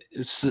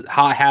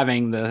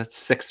having the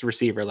sixth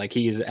receiver, like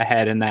he's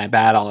ahead in that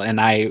battle,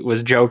 and I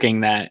was joking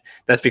that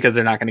that's because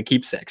they're not going to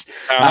keep six.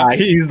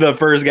 He's the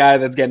first guy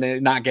that's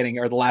not getting,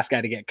 or the last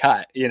guy to get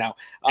cut.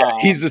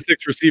 He's the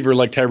sixth receiver,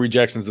 like Tyree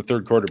Jackson's the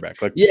third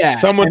quarterback. Like,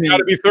 someone's got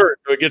to be third,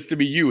 so it gets to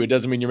be you. It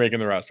doesn't mean you're making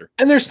the roster.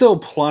 And there's still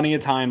plenty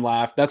of time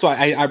left. That's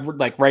why I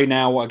like right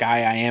now. A guy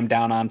I am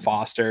down on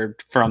Foster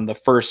from the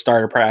first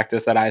start of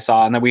practice that I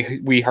saw, and then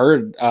we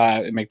heard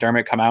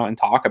McDermott come out and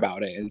talk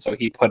about it, and so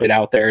he put it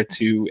out there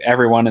to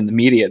everyone in the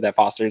media that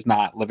Foster's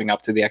not living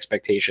up to the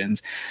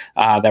expectations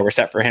that were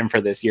set for him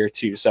for this year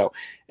too. So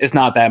it's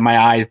not that my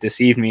eyes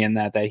deceived me in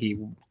that he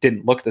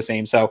didn't look the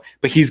same. So,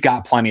 but he's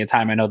got plenty of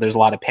time. I know there's a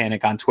lot of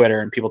panic on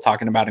Twitter and people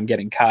talking about him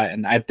getting cut.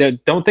 And I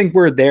don't think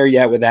we're there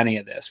yet with any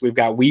of this. We've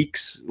got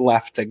weeks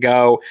left to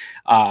go.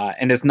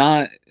 And it's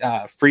not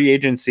free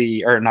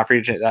agency or not free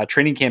agent.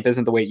 Training camp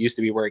isn't the way it used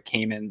to be where it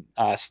came in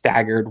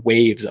staggered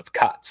waves of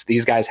cuts.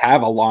 These guys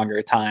have a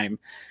longer time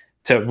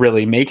to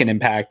really make an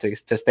impact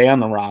to stay on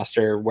the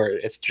roster, where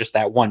it's just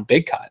that one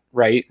big cut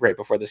right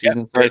before the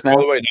season starts. All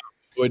the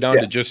way down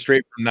to just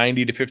straight from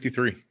 90 to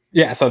 53.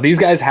 Yeah, so these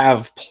guys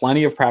have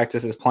plenty of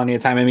practices, plenty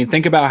of time. I mean,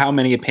 think about how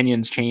many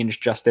opinions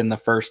changed just in the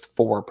first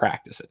 4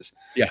 practices.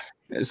 Yeah.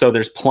 So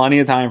there's plenty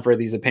of time for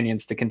these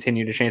opinions to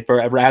continue to change.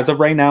 But as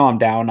of right now, I'm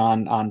down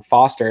on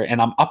Foster,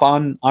 and I'm up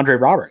on Andre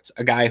Roberts,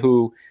 a guy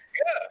who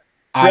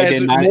I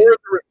did not more of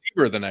a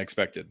receiver than I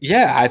expected.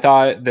 Yeah, I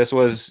thought this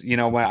was,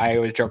 when I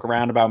always joke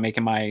around about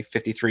making my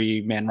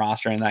 53-man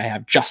roster and I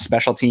have just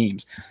special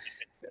teams.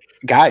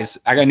 Guys,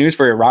 I got news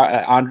for you.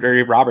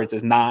 Andre Roberts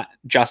is not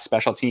just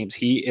special teams.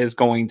 He is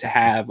going to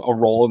have a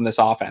role in this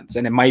offense,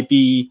 and it might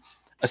be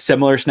a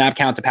similar snap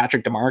count to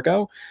Patrick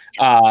DeMarco,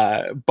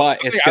 but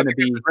it's going to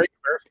be great.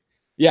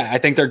 Yeah, I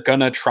think they're going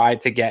to try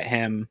to get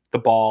him the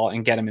ball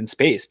and get him in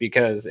space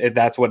because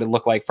that's what it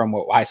looked like from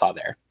what I saw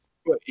there.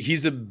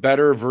 He's a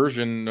better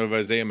version of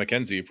Isaiah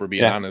McKenzie, if we're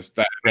being honest.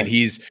 I mean,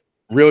 he's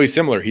really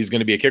similar. He's going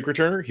to be a kick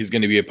returner. He's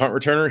going to be a punt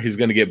returner. He's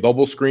going to get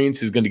bubble screens.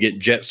 He's going to get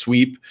jet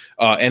sweep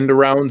end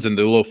arounds and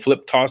the little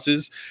flip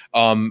tosses.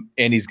 And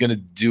he's going to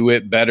do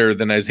it better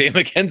than Isaiah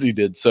McKenzie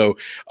did. So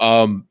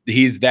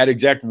he's that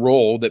exact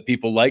role that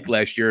people liked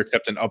last year,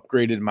 except an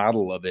upgraded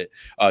model of it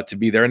to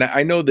be there. And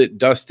I know that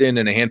Dustin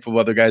and a handful of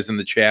other guys in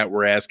the chat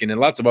were asking, and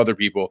lots of other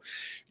people,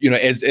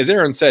 as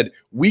Aaron said,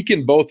 we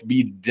can both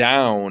be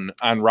down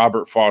on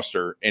Robert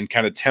Foster and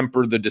kind of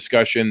temper the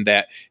discussion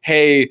that,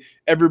 hey,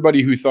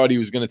 everybody who thought he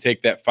was going to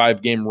take that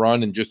 5-game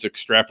run and just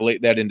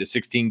extrapolate that into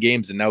 16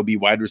 games and now be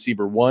wide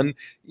receiver 1,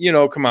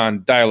 come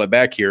on, dial it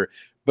back here.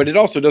 But it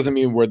also doesn't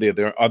mean we're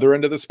the other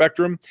end of the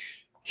spectrum.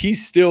 He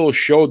still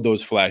showed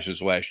those flashes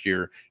last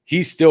year.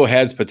 He still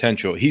has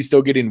potential. He's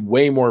still getting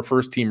way more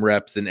first-team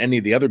reps than any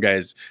of the other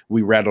guys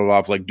we rattled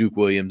off, like Duke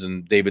Williams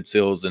and David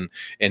Sills and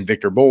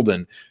Victor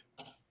Bolden.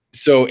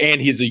 So, and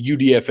he's a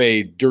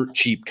UDFA dirt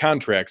cheap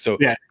contract. So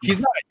Yeah. he's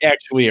not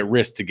actually at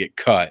risk to get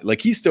cut.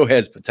 Like, he still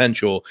has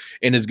potential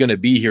and is going to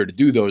be here to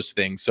do those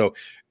things. So,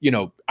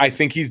 I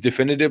think he's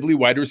definitively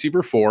wide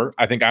receiver 4.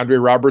 I think Andre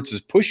Roberts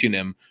is pushing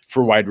him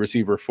for wide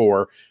receiver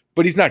 4,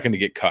 but he's not going to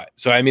get cut.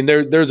 So, I mean,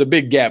 there's a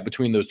big gap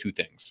between those two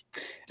things.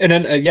 And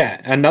then,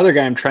 another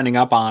guy I'm trending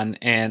up on,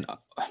 and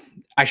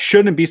I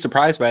shouldn't be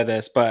surprised by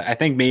this, but I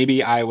think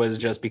maybe I was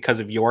just, because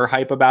of your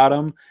hype about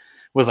him,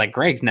 was like,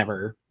 Greg's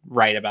never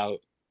right about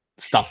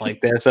stuff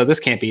like this, so this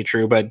can't be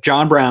true. But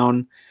John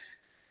Brown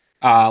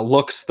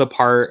looks the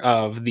part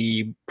of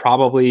the,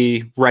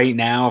 probably right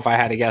now, if I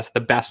had to guess, the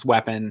best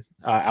weapon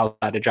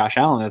outside of Josh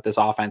Allen that this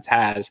offense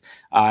has.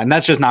 And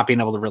that's just not being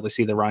able to really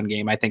see the run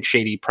game. I think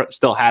Shady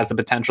still has the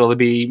potential to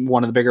be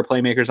one of the bigger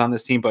playmakers on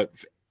this team, but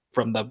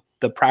from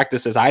the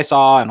practices I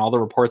saw and all the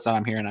reports that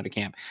I'm hearing out of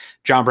camp,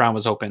 John Brown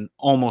was open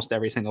almost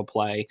every single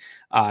play.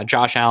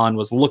 Josh Allen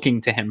was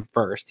looking to him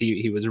first.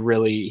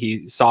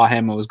 He saw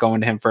him and was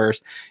going to him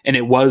first. And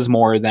it was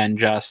more than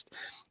just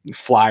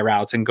fly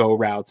routes and go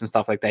routes and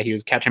stuff like that. He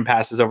was catching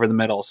passes over the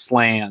middle,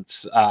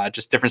 slants,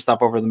 just different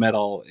stuff over the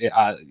middle,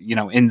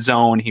 in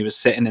zone. He was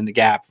sitting in the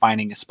gap,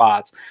 finding his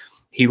spots.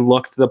 He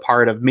looked the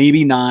part of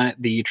maybe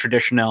not the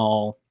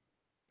traditional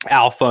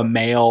alpha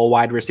male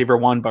wide receiver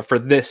 1, but for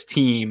this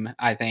team,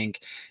 I think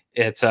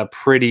it's a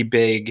pretty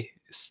big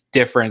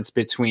difference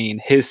between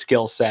his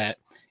skill set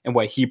and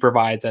what he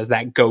provides as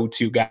that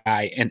go-to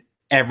guy and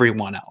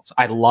everyone else.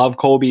 I love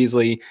Cole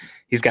Beasley.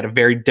 He's got a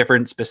very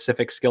different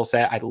specific skill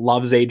set. I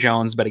love Zay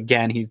Jones, but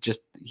again,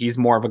 he's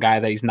more of a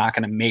guy that he's not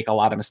going to make a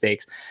lot of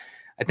mistakes.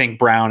 I think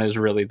Brown is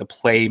really the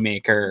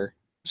playmaker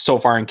so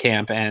far in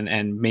camp,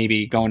 and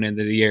maybe going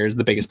into the year is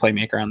the biggest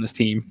playmaker on this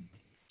team.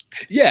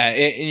 Yeah,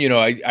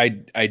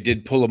 and I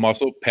did pull a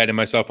muscle, patting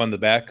myself on the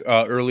back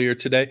earlier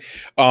today.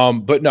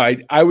 But no,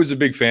 I was a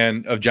big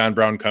fan of John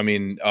Brown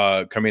coming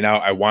out.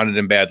 I wanted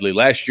him badly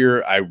last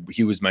year.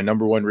 He was my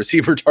number 1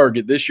 receiver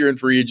target this year in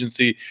free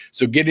agency.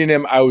 So getting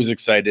him, I was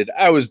excited.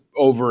 I was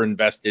over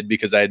invested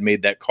because I had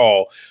made that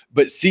call.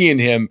 But seeing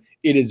him,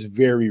 it is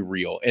very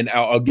real. And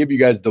I'll give you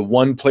guys the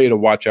one play to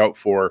watch out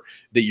for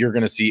that you're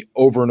going to see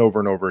over and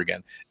over and over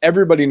again.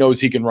 Everybody knows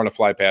he can run a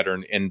fly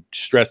pattern and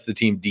stress the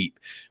team deep.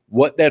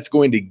 What that's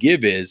going to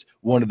give is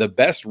one of the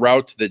best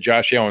routes that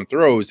Josh Allen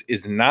throws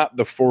is not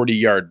the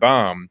 40-yard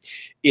bomb.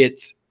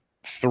 It's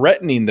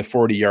threatening the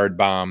 40-yard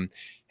bomb,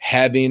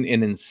 having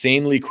an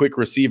insanely quick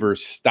receiver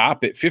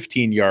stop at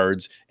 15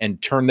 yards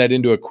and turn that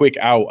into a quick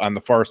out on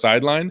the far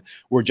sideline,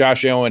 where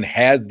Josh Allen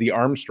has the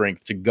arm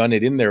strength to gun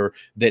it in there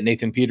that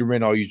Nathan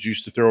Peterman always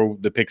used to throw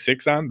the pick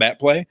 6 on, that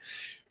play.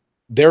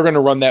 They're going to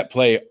run that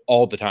play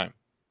all the time.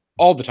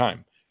 All the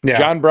time. Yeah.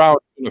 John Brown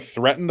is going to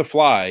threaten the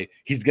fly.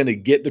 He's going to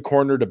get the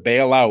corner to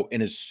bail out.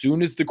 And as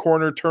soon as the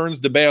corner turns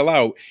to bail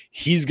out,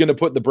 he's going to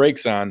put the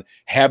brakes on,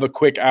 have a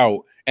quick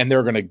out, and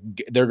they're going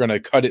to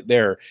cut it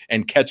there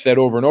and catch that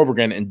over and over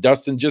again. And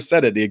Dustin just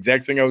said it, the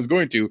exact thing I was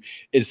going to.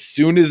 As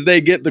soon as they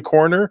get the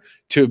corner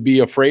to be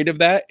afraid of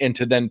that and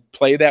to then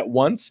play that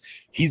once,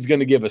 he's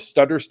going to give a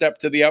stutter step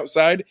to the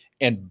outside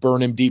and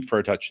burn him deep for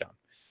a touchdown.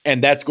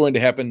 And that's going to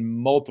happen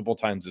multiple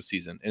times this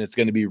season. And it's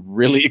going to be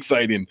really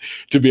exciting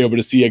to be able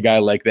to see a guy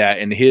like that.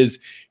 And his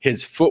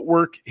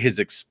footwork, his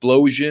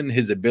explosion,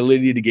 his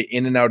ability to get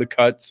in and out of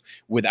cuts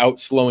without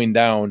slowing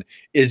down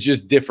is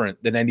just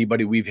different than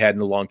anybody we've had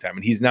in a long time.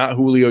 And he's not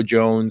Julio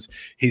Jones.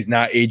 He's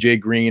not AJ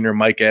Green or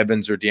Mike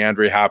Evans or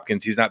DeAndre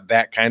Hopkins. He's not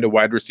that kind of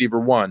wide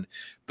receiver 1.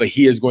 But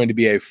he is going to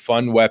be a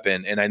fun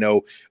weapon. And I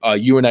know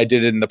you and I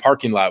did it in the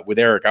parking lot with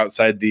Eric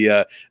outside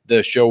the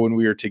show when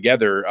we were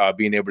together,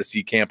 being able to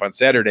see camp on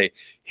Saturday.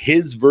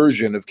 His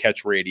version of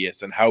catch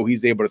radius and how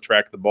he's able to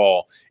track the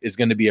ball is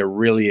going to be a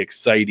really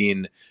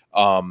exciting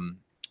element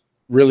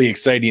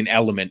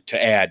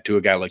to add to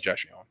a guy like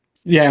Josh Allen.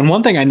 Yeah, and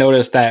one thing I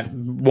noticed that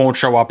won't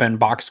show up in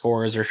box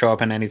scores or show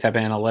up in any type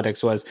of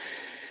analytics was,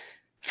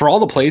 for all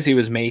the plays he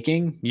was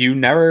making, you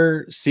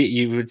would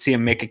see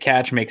him make a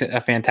catch, make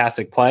a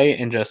fantastic play,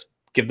 and just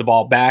give the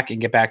ball back and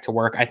get back to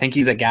work. I think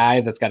he's a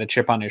guy that's got a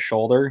chip on his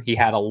shoulder. He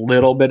had a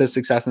little bit of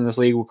success in this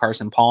league with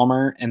Carson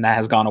Palmer, and that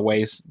has gone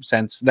away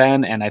since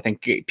then. And I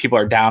think people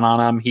are down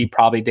on him. He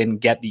probably didn't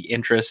get the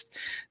interest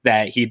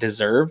that he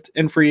deserved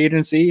in free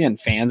agency, and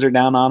fans are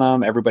down on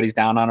him. Everybody's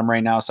down on him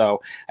right now.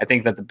 So I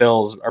think that the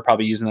Bills are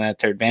probably using that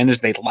to their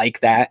advantage. They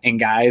like that in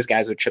guys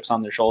with chips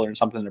on their shoulder and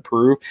something to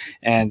prove.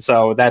 And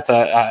so that's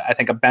I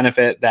think a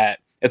benefit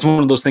that it's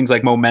one of those things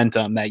like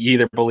momentum that you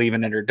either believe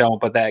in it or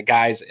don't, but that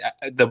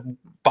the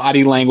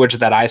body language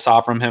that I saw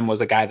from him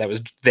was a guy that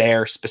was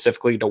there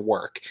specifically to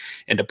work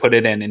and to put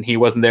it in. And he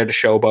wasn't there to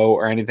showboat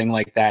or anything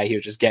like that. He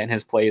was just getting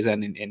his plays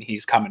in, and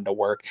he's coming to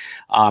work.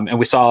 And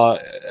we saw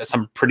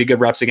some pretty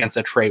good reps against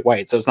a Trey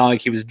White. So it's not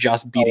like he was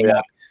just beating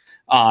up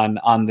on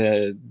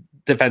the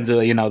defensive,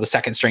 the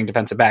second string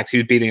defensive backs. He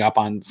was beating up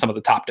on some of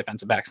the top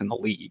defensive backs in the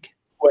league.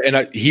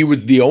 And he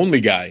was the only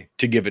guy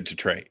to give it to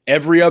Trey.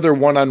 Every other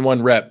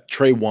one-on-one rep,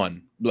 Trey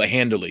won.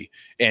 handily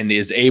and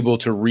is able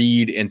to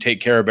read and take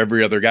care of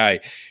every other guy.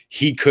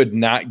 He could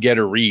not get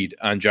a read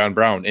on John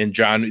Brown. And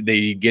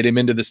they get him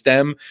into the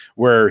stem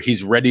where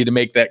he's ready to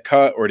make that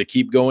cut or to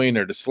keep going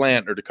or to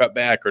slant or to cut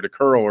back or to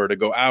curl or to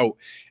go out.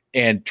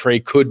 And Trey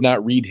could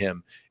not read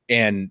him.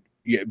 And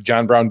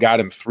John Brown got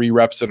him 3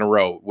 reps in a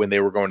row when they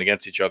were going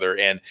against each other.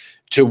 And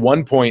to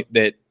one point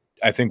that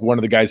I think one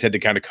of the guys had to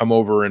kind of come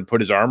over and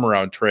put his arm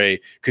around Trey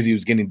because he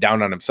was getting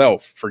down on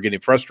himself for getting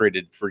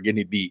frustrated, for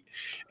getting beat.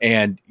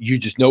 And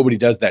nobody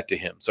does that to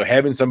him. So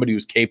having somebody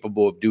who's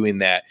capable of doing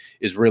that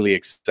is really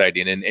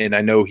exciting. And I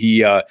know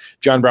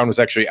John Brown was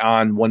actually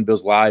on One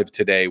Bills Live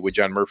today with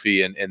John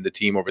Murphy and the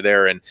team over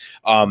there. And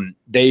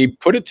they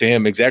put it to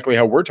him exactly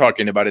how we're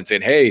talking about it and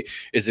saying, hey,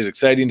 is it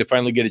exciting to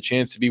finally get a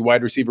chance to be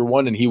wide receiver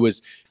 1? And he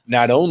was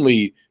not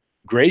only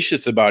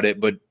gracious about it,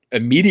 but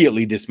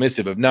immediately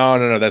dismissive of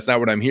no, that's not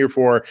what I'm here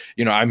for.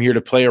 I'm here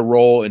to play a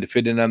role and to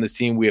fit in on this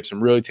team. We have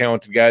some really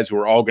talented guys who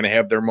are all going to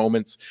have their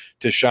moments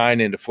to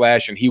shine and to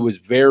flash. And he was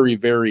very,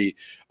 very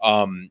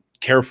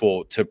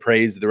careful to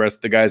praise the rest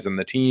of the guys on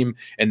the team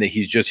and that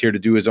he's just here to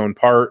do his own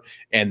part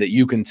and that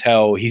you can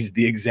tell he's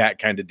the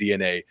exact kind of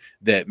DNA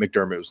that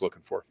McDermott was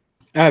looking for.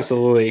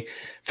 Absolutely.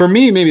 For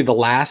me, maybe the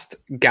last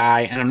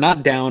guy, and I'm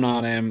not down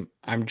on him,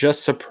 I'm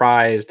just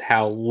surprised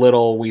how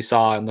little we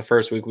saw in the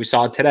first week. We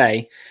saw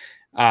today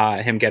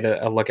him get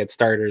a look at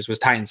starters, was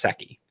Ty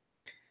Nsekhe.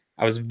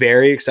 I was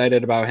very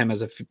excited about him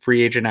as a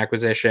free agent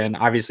acquisition.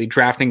 Obviously,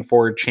 drafting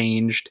Ford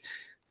changed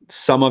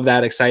some of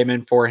that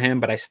excitement for him,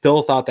 but I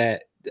still thought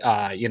that,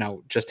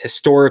 just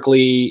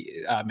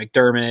historically,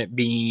 McDermott,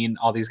 Bean,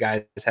 all these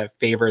guys have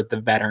favored the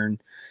veteran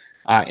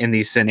in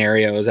these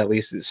scenarios, at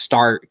least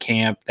start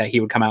camp, that he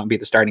would come out and be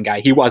the starting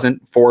guy. He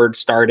wasn't. Ford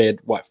started,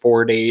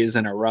 4 days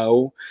in a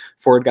row?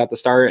 Ford got the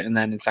start, and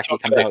then Nsekhe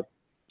comes out.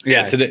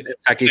 Yeah,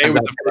 Nsekhe comes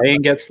out today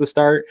and gets the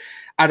start.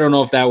 I don't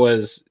know if that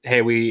was,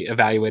 hey, we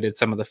evaluated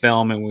some of the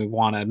film and we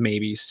want to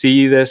maybe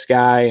see this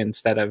guy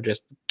instead of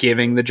just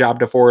giving the job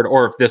to Ford,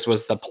 or if this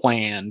was the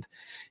planned,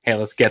 hey,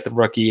 let's get the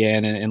rookie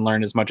in and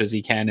learn as much as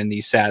he can in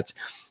these sets,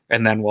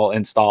 and then we'll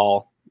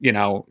install,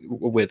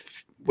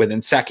 with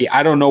Nsekhe.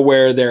 I don't know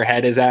where their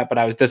head is at, but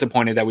I was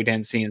disappointed that we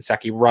didn't see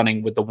Nsekhe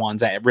running with the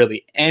ones at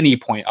really any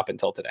point up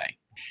until today.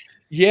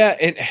 Yeah,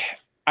 and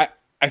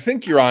I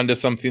think you're onto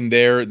something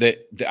there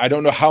that I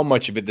don't know how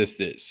much of it this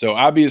is. So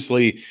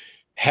obviously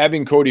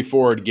having Cody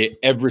Ford get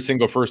every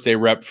single first day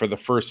rep for the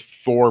first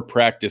 5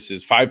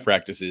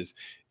 practices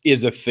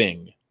is a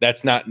thing.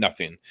 That's not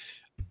nothing.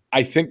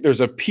 I think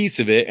there's a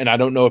piece of it, and I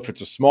don't know if it's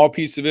a small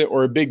piece of it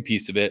or a big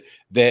piece of it,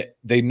 that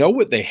they know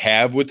what they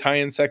have with Ty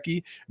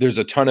Nsekhe. There's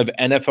a ton of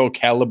NFL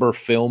caliber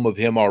film of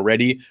him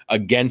already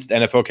against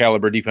NFL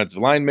caliber defensive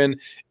linemen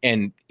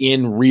and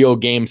in real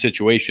game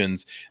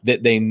situations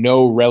that they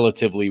know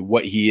relatively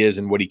what he is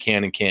and what he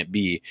can and can't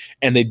be.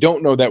 And they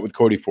don't know that with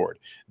Cody Ford,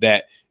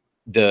 that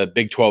the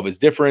Big 12 is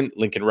different.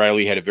 Lincoln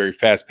Riley had a very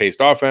fast-paced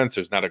offense.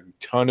 There's not a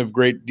ton of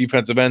great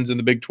defensive ends in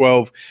the Big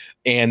 12.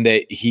 And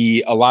that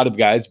a lot of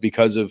guys,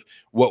 because of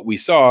what we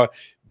saw,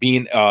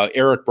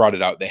 Eric brought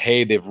it out, that,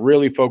 hey, they've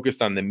really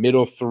focused on the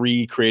middle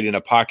 3, creating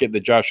a pocket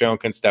that Josh Allen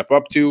can step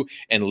up to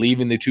and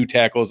leaving the 2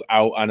 tackles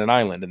out on an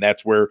island. And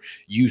that's where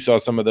you saw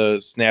some of the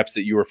snaps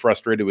that you were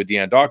frustrated with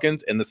Deion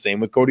Dawkins, and the same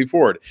with Cody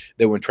Ford,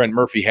 that when Trent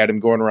Murphy had him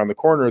going around the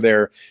corner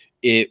there,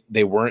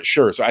 they weren't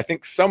sure. So I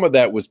think some of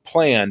that was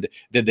planned,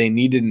 that they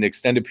needed an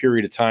extended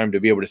period of time to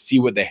be able to see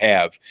what they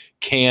have.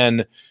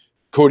 Can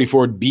Cody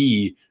Ford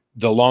be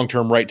the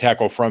long-term right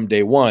tackle from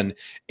day one?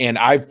 And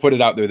I've put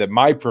it out there that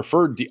my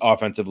preferred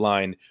offensive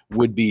line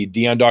would be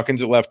Deion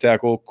Dawkins at left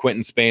tackle,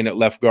 Quentin Spain at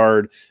left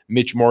guard,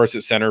 Mitch Morse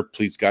at center,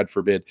 please God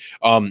forbid,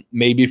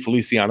 maybe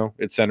Feliciano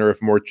at center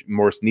if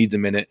Morse needs a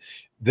minute,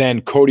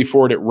 then Cody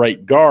Ford at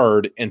right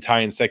guard and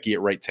Ty Nsekhe at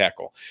right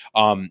tackle.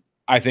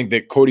 I think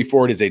that Cody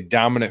Ford is a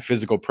dominant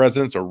physical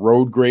presence, a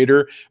road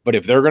grader, but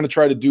if they're going to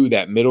try to do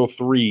that middle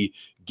 3,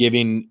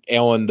 giving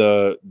Allen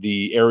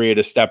the area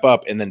to step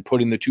up and then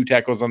putting the 2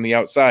 tackles on the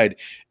outside,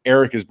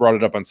 Eric has brought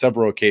it up on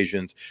several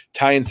occasions.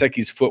 Ty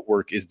Nsekhe's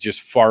footwork is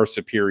just far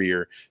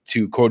superior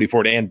to Cody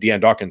Ford and Deion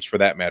Dawkins for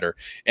that matter.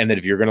 And that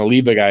if you're going to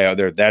leave a guy out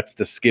there, that's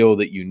the skill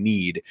that you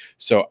need.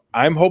 So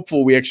I'm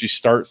hopeful we actually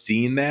start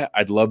seeing that.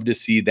 I'd love to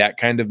see that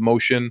kind of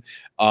motion.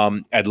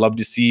 I'd love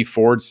to see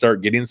Ford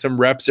start getting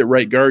some reps at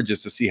right guard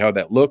just to see how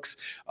that looks.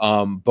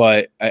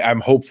 But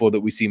I'm hopeful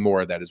that we see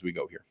more of that as we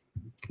go here.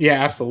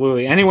 Yeah,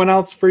 absolutely. Anyone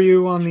else for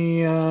you on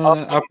the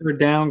up or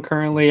down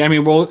currently? I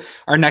mean,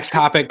 our next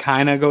topic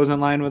kind of goes in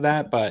line with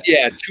that, but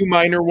yeah, 2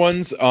 minor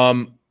ones.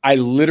 I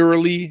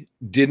literally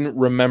didn't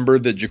remember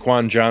that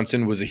Jaquan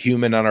Johnson was a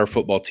human on our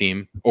football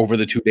team over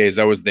the 2 days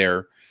I was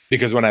there,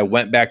 because when I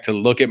went back to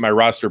look at my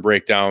roster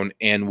breakdown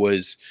and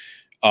was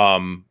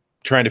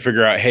trying to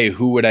figure out, hey,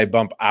 who would I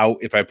bump out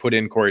if I put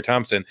in Corey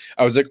Thompson,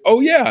 I was like, oh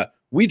yeah,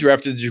 we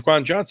drafted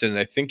Jaquan Johnson, and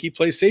I think he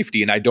plays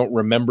safety, and I don't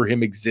remember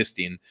him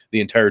existing the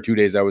entire 2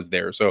 days I was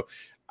there. So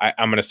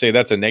I'm going to say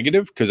that's a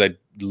negative, because I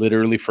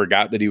literally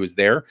forgot that he was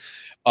there.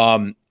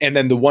 And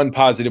then the one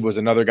positive was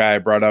another guy I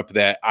brought up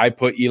that I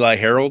put Eli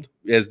Harold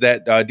as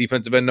that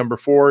defensive end number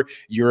 4.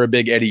 You're a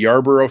big Eddie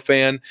Yarborough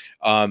fan.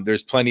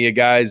 There's plenty of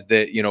guys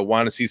that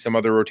want to see some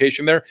other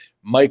rotation there.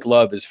 Mike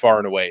Love is far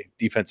and away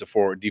defensive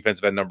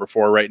end number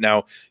 4 right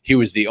now. He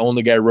was the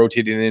only guy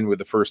rotating in with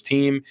the first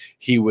team.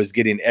 He was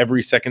getting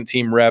every second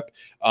team rep.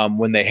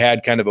 When they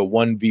had kind of a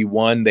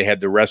 1v1, they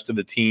had the rest of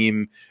the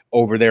team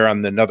over there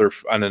on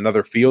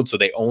another field, so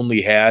they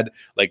only had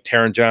like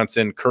Taron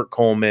Johnson, Kurt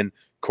Coleman,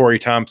 Corey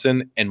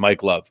Thompson, and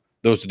Mike Love.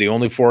 Those are the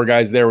only 4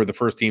 guys there with the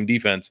first team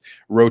defense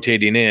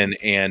rotating in.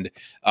 And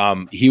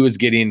he was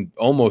getting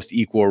almost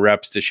equal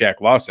reps to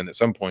Shaq Lawson at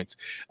some points.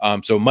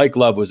 So Mike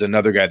Love was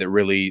another guy that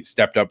really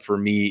stepped up for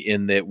me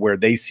in that where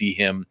they see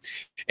him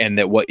and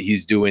that what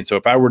he's doing. So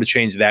if I were to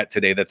change that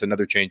today, that's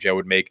another change I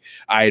would make.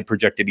 I had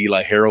projected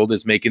Eli Harold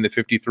as making the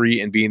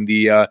 53 and being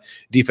the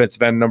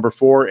defensive end number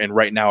 4. And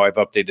right now I've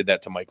updated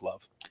that to Mike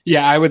Love.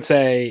 Yeah, I would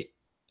say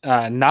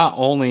not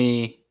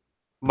only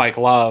Mike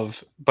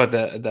Love, but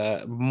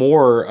the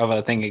more of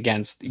a thing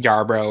against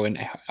Yarbrough and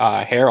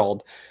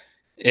Harold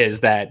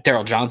is that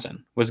Daryl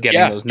Johnson was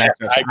getting those next.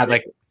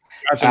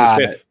 Johnson was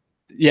 5th.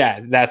 Yeah,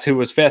 that's who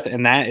was 5th,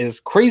 and that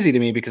is crazy to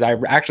me because I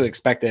actually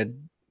expected.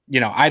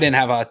 I didn't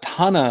have a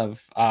ton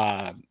of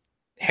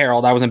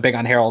Harold. I wasn't big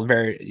on Harold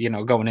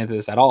going into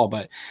this at all,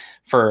 but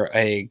for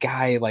a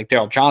guy like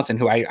Daryl Johnson,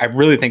 who I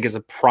really think is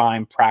a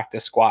prime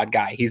practice squad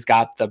guy, he's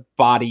got the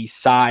body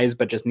size,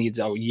 but just needs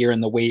a year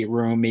in the weight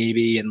room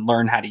maybe and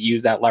learn how to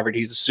use that leverage.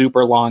 He's a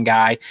super long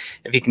guy.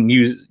 If he can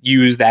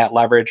use that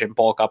leverage and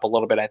bulk up a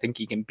little bit, I think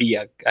he can be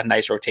a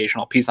nice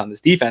rotational piece on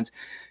this defense.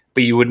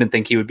 But you wouldn't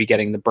think he would be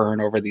getting the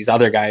burn over these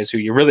other guys who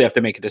you really have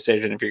to make a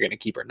decision if you're going to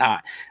keep or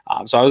not.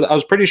 So I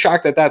was pretty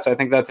shocked at that. So I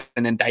think that's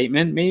an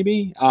indictment,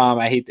 maybe.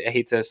 I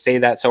hate to say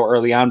that so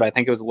early on, but I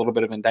think it was a little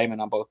bit of indictment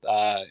on both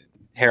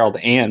Harold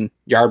and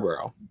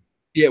Yarborough.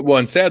 Yeah, well,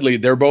 and sadly,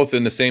 they're both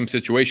in the same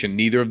situation.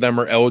 Neither of them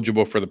are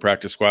eligible for the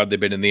practice squad. They've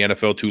been in the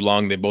NFL too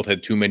long. They both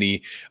had too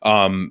many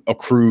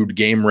accrued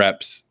game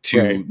reps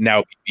to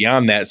now be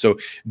beyond that. So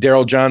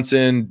Daryl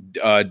Johnson,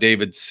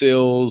 David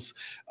Sills,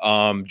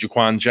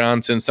 Jaquan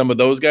Johnson, some of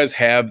those guys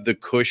have the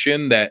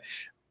cushion that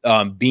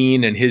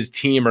Bean and his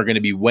team are going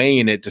to be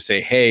weighing it to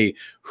say, hey,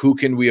 who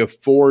can we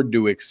afford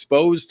to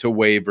expose to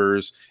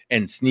waivers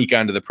and sneak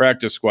onto the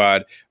practice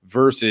squad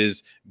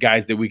versus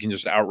guys that we can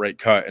just outright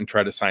cut and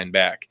try to sign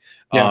back.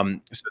 Yeah.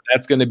 So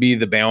that's going to be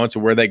the balance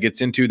of where that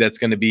gets into. That's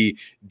going to be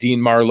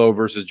Dean Marlowe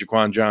versus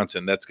Jaquan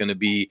Johnson. That's going to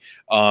be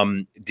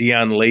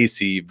Deion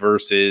Lacey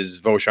versus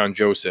Voshan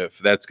Joseph.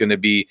 That's going to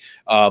be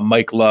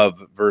Mike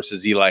Love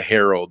versus Eli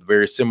Harold.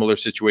 Very similar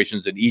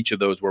situations in each of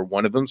those where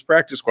one of them's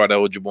practice squad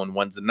eligible and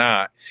one's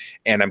not.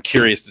 And I'm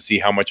curious to see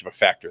how much of a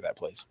factor that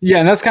plays. Yeah,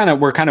 and that's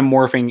we're kind of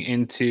morphing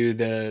into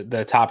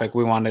the topic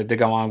we wanted to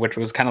go on, which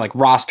was kind of like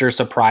roster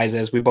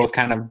surprises. We both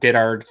kind of did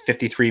our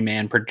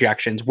 53-man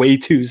projections way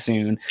too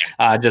soon,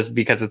 just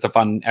because it's a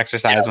fun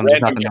exercise when there's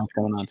nothing else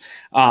going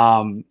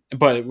on.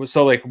 But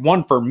so like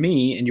one for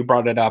me, and you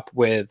brought it up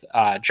with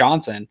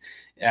Johnson,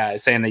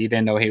 saying that you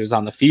didn't know he was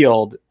on the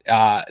field.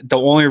 The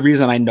only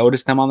reason I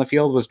noticed him on the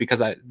field was because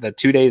the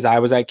 2 days I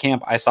was at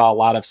camp, I saw a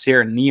lot of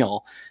Sarah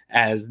Neal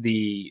as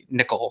the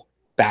nickel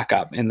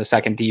backup in the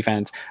second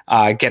defense,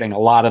 getting a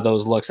lot of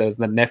those looks as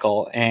the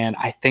nickel. And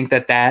I think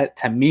that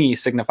to me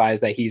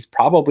signifies that he's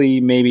probably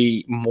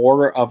maybe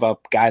more of a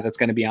guy that's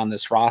going to be on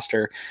this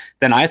roster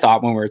than I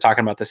thought when we were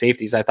talking about the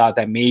safeties. I thought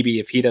that maybe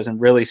if he doesn't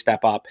really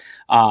step up,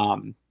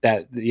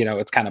 that,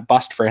 it's kind of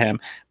bust for him.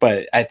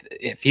 But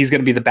if he's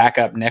going to be the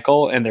backup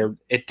nickel, and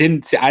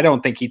I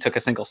don't think he took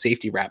a single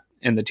safety rep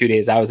in the 2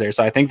 days I was there.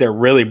 So I think they're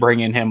really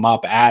bringing him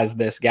up as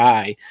this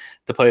guy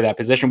to play that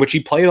position, which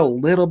he played a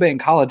little bit in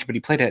college, but he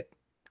played at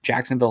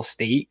Jacksonville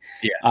State.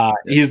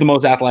 He's the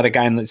most athletic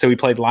guy. So he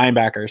played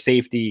linebacker,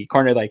 safety,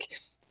 corner. Like,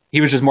 he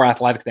was just more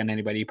athletic than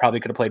anybody. He probably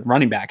could have played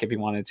running back if he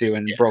wanted to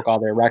and broke all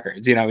their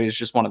records. He was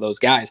just one of those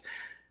guys.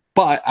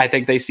 But I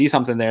think they see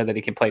something there that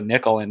he can play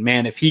nickel. And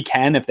man, if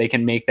they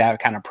can make that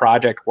kind of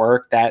project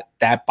work,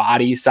 that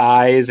body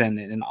size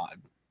and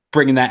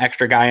bringing that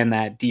extra guy in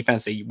that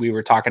defense that we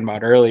were talking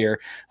about earlier,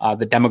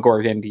 the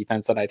Demogorgon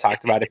defense that I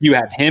talked about. If you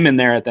have him in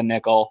there at the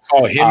nickel,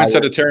 him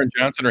instead of Taron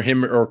Johnson or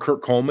him or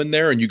Kurt Coleman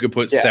there, and you could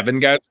put 7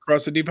 guys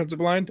across the defensive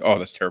line. Oh,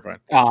 that's terrifying.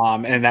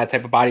 And that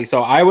type of body.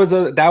 So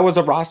that was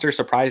a roster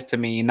surprise to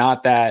me.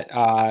 Not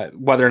that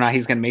whether or not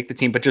he's going to make the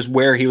team, but just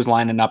where he was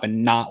lining up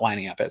and not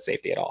lining up at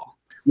safety at all.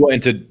 Well,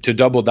 and to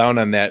double down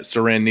on that,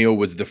 Saran Neal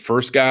was the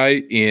first guy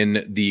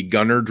in the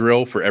gunner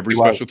drill for every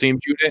special teams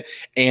unit,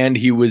 and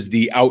he was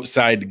the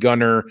outside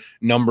gunner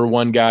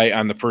 #1 guy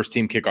on the first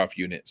team kickoff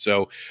unit.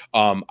 So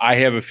I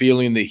have a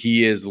feeling that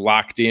he is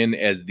locked in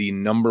as the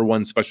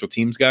 #1 special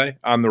teams guy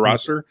on the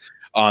roster,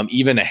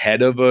 even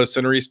ahead of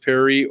Centerise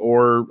Perry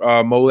or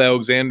Mo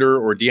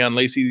Alexander or Deion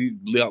Lacey,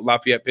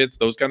 Lafayette Pitts,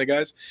 those kind of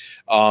guys.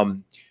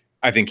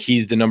 I think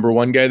he's the number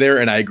one guy there.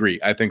 And I agree.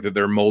 I think that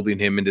they're molding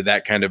him into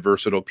that kind of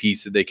versatile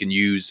piece that they can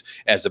use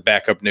as a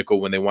backup nickel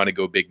when they want to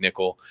go big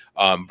nickel,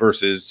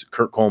 versus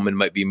Kurt Coleman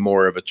might be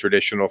more of a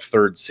traditional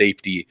third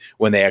safety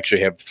when they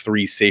actually have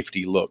three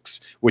safety looks,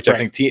 which I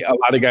think a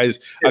lot of guys,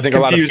 it's confusing. A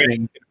lot of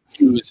fans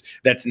confuse.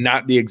 That's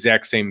not the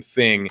exact same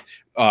thing.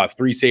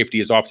 Three safety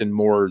is often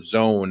more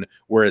zone,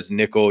 whereas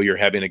nickel, you're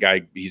having a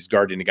guy, he's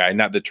guarding a guy.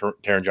 Not that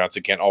Taron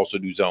Johnson can't also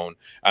do zone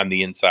on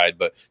the inside,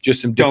 but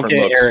just some different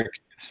looks. Eric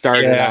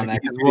started on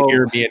that.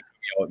 Hear me and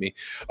yell at me.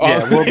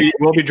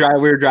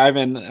 We were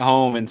driving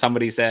home and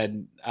somebody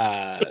said,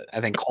 I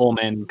think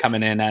Coleman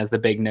coming in as the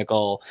big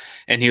nickel,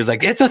 and he was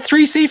like, it's a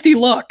three safety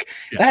look.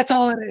 Yeah. That's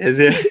all it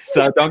is.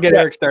 So don't get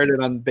Eric started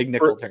on big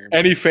nickel terms.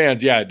 Any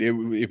fans,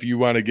 if you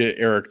want to get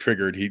Eric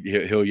triggered,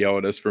 he'll yell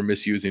at us for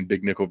misusing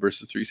big nickel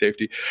versus three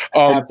safety.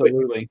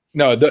 Absolutely.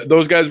 No,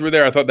 those guys were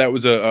there. I thought that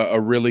was a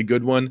really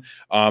good one.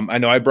 I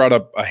know I brought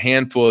up a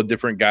handful of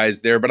different guys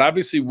there, but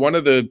obviously one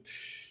of the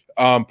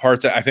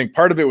parts, I think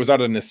part of it was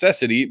out of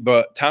necessity,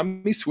 but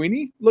Tommy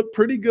Sweeney looked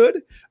pretty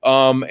good.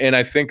 And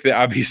I think that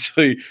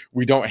obviously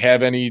we don't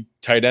have any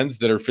tight ends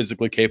that are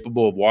physically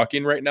capable of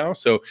walking right now.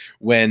 So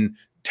when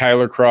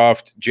Tyler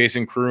Kroft,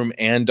 Jason Kroom,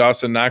 and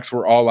Dawson Knox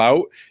were all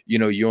out,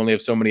 you only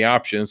have so many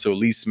options. So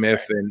Lee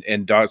Smith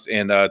and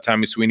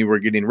Tommy Sweeney were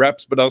getting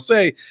reps, but I'll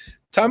say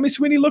Tommy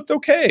Sweeney looked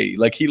okay.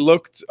 Like he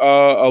looked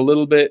a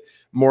little bit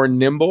more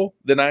nimble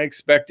than I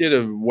expected,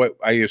 of what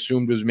I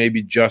assumed was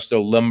maybe just a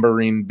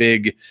lumbering,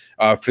 big,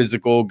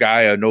 physical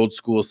guy, an old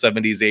school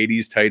 70s,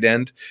 80s tight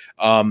end.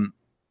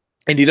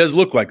 And he does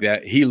look like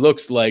that. He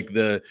looks like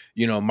the,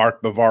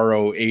 Mark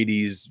Bavaro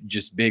 80s,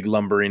 just big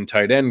lumbering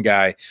tight end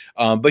guy.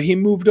 But he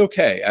moved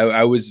okay.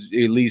 I was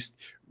at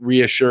least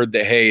reassured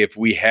that, hey, if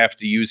we have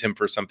to use him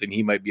for something,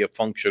 he might be a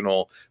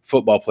functional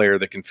football player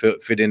that can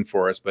fit in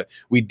for us. But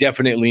we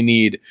definitely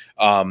need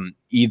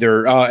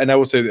either, and I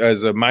will say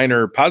as a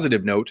minor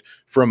positive note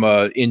from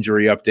a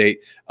injury update,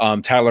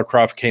 Tyler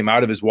Kroft came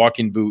out of his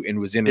walking boot and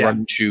was in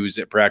running shoes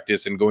at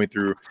practice and going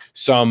through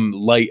some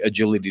light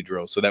agility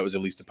drills. So that was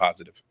at least a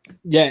positive.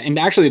 Yeah, and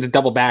actually to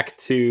double back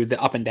to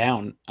the up and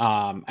down,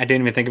 I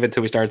didn't even think of it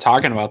till we started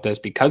talking about this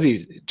because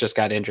he's just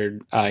got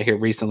injured here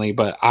recently.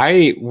 But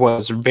I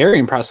was very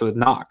impressed with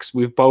Knox.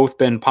 We've both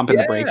been pumping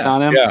the brakes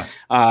on him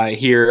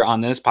here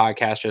on this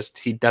podcast. Just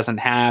he doesn't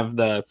have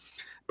the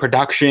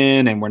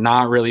production, and we're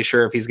not really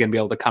sure if he's going to be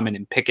able to come in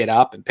and pick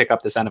up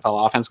this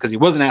NFL offense, because he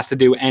wasn't asked to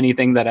do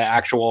anything that an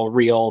actual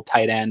real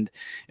tight end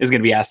is going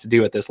to be asked to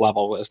do at this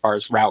level as far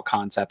as route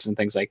concepts and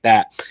things like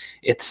that.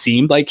 It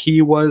seemed like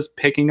he was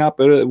picking up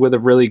with a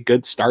really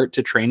good start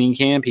to training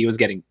camp. He was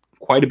getting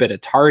quite a bit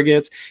of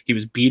targets. He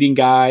was beating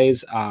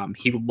guys.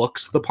 He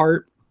looks the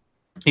part.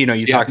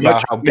 You talked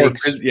about how big.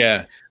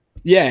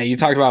 Yeah, you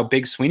talked about how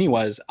big Sweeney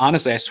was.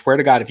 Honestly, I swear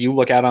to God, if you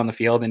look out on the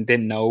field and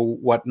didn't know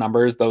what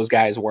numbers those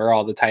guys were,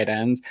 all the tight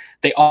ends,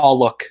 they all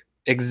look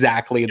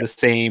exactly the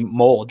same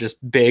mold,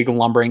 just big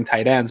lumbering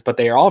tight ends, but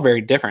they are all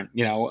very different,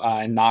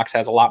 and Knox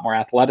has a lot more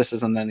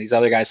athleticism than these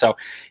other guys. So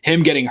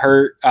him getting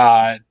hurt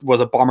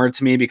was a bummer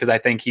to me, because I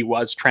think he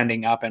was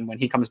trending up. And when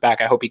he comes back,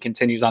 I hope he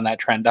continues on that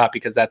trend up,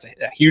 because that's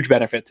a huge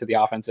benefit to the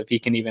offense if he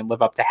can even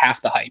live up to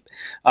half the hype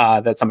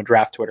that some of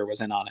draft Twitter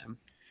was in on him.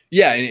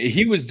 Yeah, and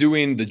he was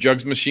doing the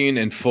jugs machine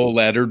and full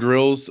ladder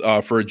drills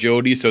for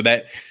agility, so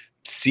that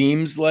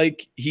seems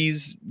like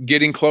he's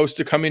getting close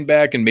to coming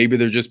back, and maybe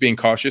they're just being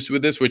cautious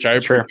with this, which I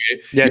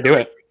appreciate. Yeah, do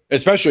it.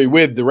 Especially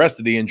with the rest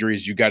of the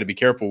injuries you got to be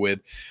careful with.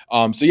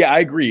 So yeah, I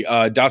agree.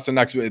 Dawson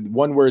Knox,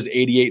 one wears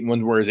 88 and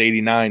one wears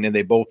 89, and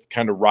they both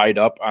kind of ride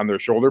up on their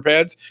shoulder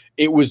pads.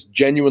 It was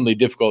genuinely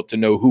difficult to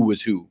know who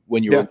was who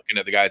when you were looking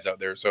at the guys out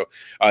there. So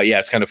yeah,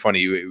 it's kind of funny.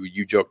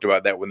 You joked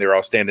about that when they were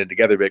all standing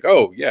together, like,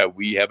 oh yeah,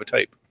 we have a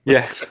type.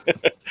 Yeah,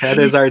 that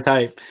is our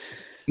type.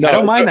 No, I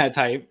don't mind that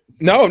type.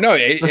 No,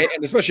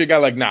 and especially a guy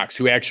like Knox,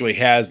 who actually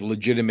has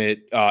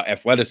legitimate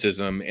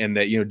athleticism, and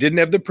that didn't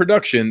have the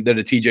production that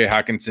a TJ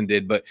Hawkinson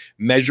did, but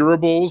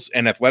measurables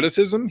and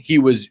athleticism, he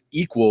was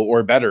equal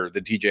or better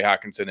than TJ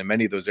Hawkinson in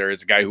many of those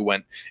areas. A guy who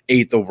went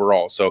 8th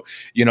overall. So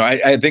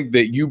I think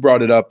that you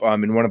brought it up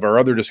in one of our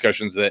other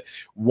discussions, that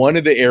one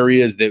of the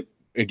areas that,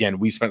 again,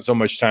 we spent so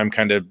much time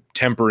kind of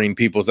tempering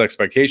people's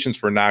expectations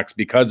for Knox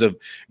because of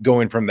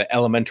going from the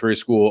elementary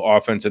school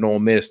offense in Ole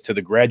Miss to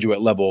the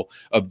graduate level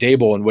of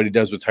Dable and what he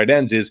does with tight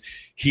ends, is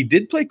he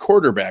did play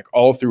quarterback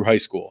all through high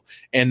school,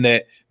 and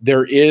that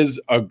there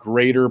is a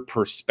greater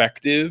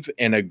perspective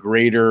and a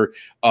greater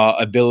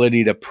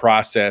ability to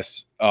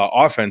process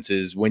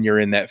offenses when you're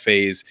in that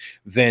phase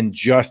than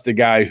just a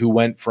guy who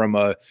went from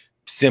a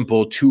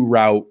simple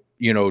 2-route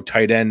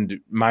tight end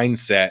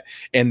mindset,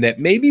 and that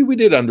maybe we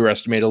did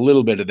underestimate a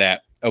little bit of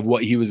that, of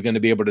what he was going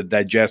to be able to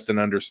digest and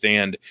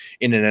understand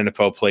in an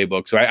NFL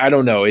playbook. So I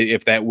don't know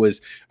if that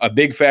was a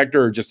big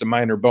factor or just a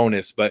minor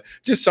bonus, but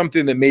just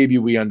something that maybe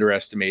we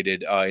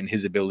underestimated in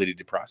his ability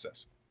to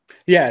process.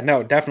 Yeah,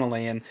 no,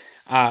 definitely. And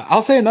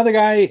I'll say another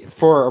guy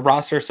for a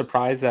roster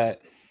surprise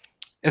that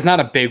It's not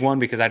a big one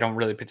because I don't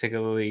really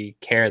particularly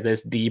care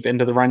this deep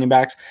into the running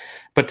backs.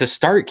 But to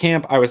start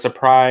camp, I was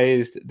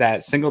surprised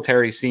that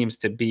Singletary seems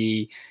to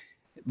be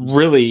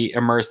really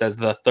immersed as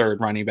the third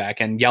running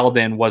back, and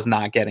Yeldon was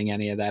not getting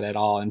any of that at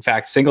all. In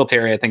fact,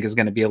 Singletary, I think, is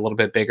going to be a little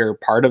bit bigger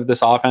part of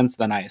this offense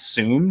than I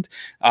assumed,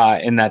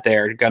 in that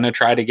they're going to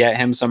try to get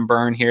him some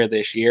burn here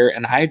this year.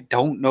 And I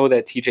don't know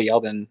that TJ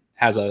Yeldon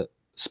has a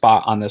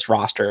spot on this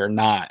roster or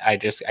not. I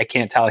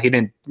can't tell. He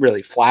didn't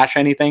really flash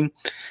anything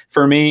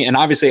for me. And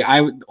obviously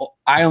I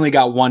only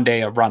got 1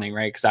 day of running,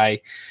 right? Because I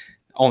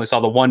only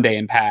saw the 1 day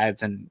in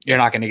pads, and you're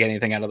not going to get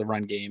anything out of the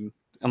run game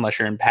unless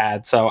you're in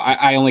pads. So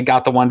I only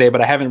got the 1 day,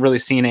 but I haven't really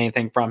seen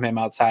anything from him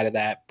outside of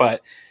that.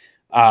 But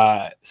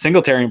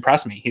Singletary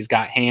impressed me. He's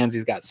got hands.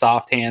 He's got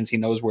soft hands. He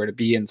knows where to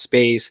be in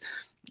space.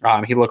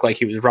 He looked like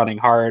he was running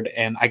hard,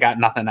 and I got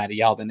nothing out of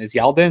Yeldon. Is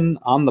Yeldon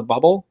on the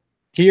bubble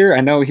here?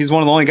 I know he's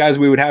one of the only guys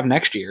we would have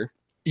next year.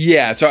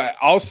 Yeah, so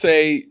I'll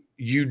say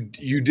you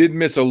did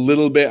miss a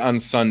little bit on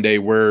Sunday,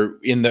 where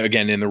in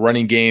the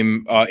running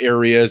game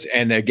areas,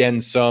 and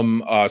again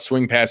some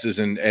swing passes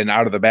and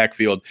out of the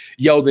backfield,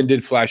 Yeldon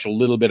did flash a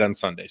little bit on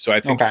Sunday. So I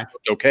think he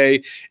looked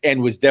okay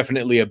and was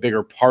definitely a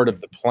bigger part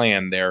of the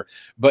plan there,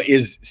 but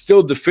is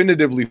still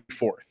definitively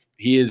fourth.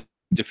 He is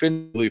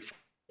definitively fourth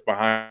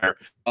behind her.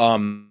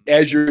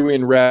 As you're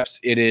doing reps,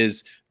 it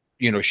is,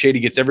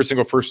 Shady gets every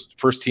single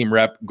first team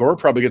rep. Gore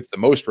probably gets the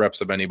most reps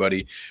of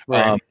anybody.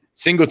 Right.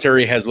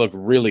 Singletary has looked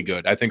really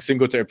good. I think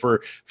Singletary,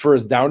 for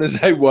as down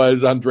as I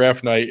was on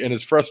draft night and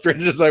as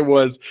frustrated as I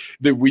was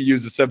that we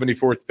used the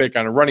 74th pick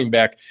on a running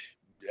back,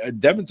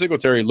 Devin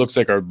Singletary looks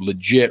like a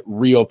legit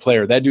real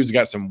player. That dude's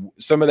got some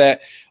of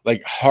that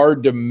like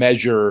hard to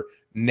measure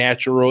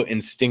natural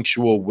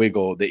instinctual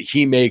wiggle that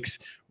he makes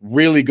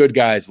really good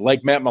guys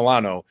like Matt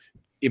Milano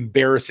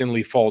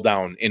embarrassingly fall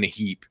down in a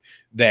heap,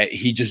 that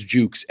he just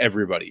jukes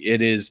everybody.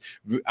 It is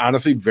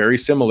honestly very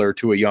similar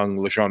to a young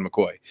LaShawn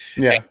McCoy.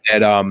 Yeah.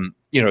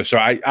 And so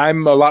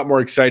I'm a lot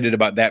more excited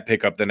about that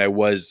pickup than I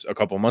was a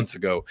couple months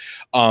ago.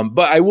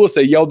 But I will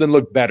say Yeldon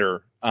looked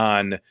better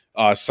on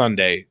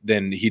Sunday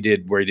than he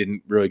did where he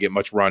didn't really get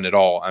much run at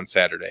all on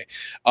Saturday.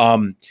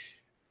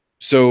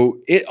 So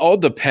it all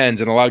depends,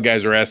 and a lot of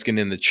guys are asking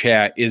in the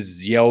chat,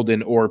 is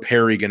Yeldon or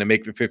Perry going to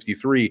make the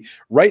 53?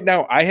 Right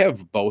now, I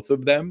have both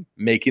of them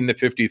making the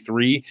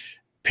 53.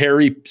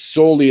 Perry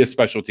solely a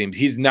special teams.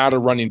 He's not a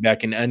running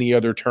back in any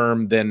other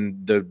term than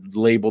the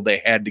label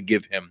they had to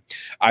give him.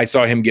 I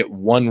saw him get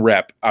 1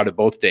 rep out of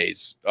both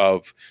days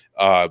of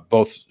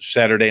both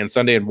Saturday and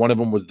Sunday, and one of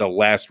them was the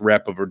last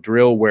rep of a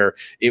drill where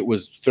it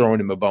was throwing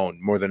him a bone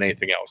more than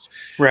anything else.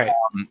 Right.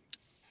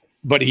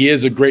 But he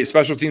is a great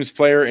special teams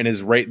player and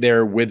is right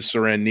there with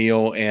Saran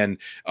Neal and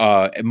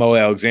Mo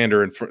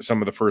Alexander in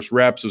some of the first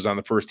reps, was on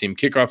the first team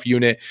kickoff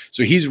unit.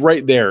 So he's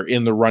right there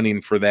in the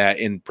running for that,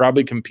 and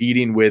probably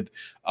competing with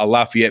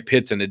Lafayette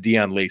Pitts and a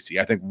Deion Lacey.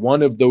 I think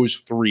one of those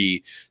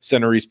three,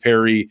 Centeries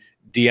Perry,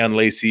 Deion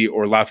Lacey,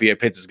 or Lafayette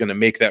Pitts, is going to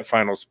make that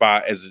final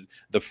spot as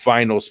the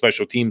final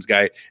special teams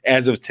guy.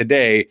 As of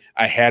today,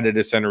 I had it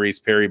as Centeries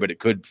Perry, but it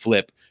could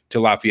flip to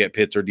Lafayette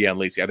Pitts or Deion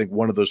Lacey. I think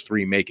one of those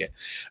three make it.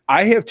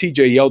 I have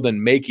TJ Yeldon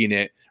making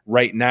it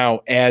right now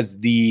as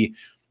the,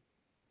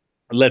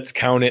 let's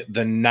count it,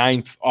 the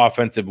 9th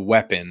offensive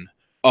weapon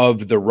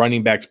of the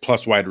running backs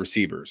plus wide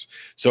receivers.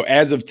 So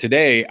as of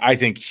today, I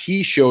think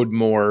he showed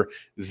more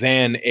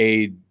than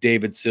a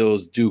David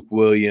Sills, Duke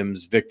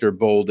Williams, Victor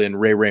Bolden,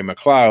 Ray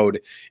McLeod,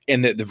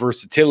 and that the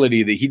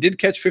versatility that he did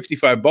catch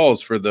 55 balls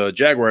for the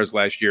Jaguars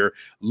last year,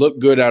 look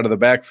good out of the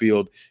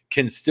backfield,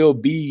 can still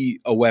be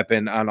a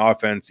weapon on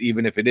offense,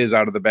 even if it is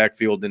out of the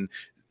backfield and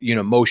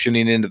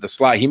motioning into the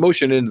slot. He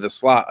motioned into the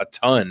slot a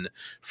ton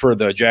for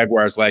the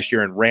Jaguars last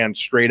year and ran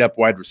straight up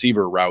wide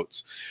receiver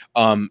routes.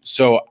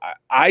 So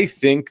I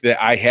think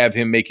that I have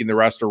him making the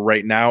roster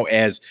right now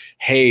as,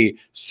 hey,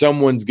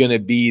 someone's going to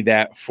be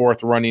that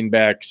 4th running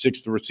back,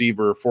 6th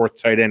receiver, 4th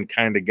tight end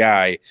kind of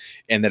guy,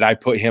 and that I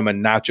put him a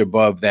notch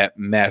above that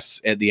mess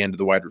at the end of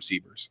the wide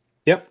receivers.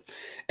 Yep.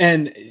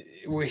 And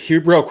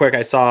here, real quick,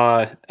 I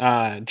saw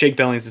Jake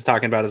Billings is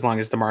talking about as long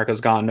as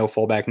DeMarco's gone, no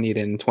fullback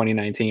needed in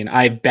 2019.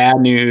 I have bad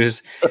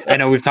news. I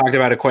know we've talked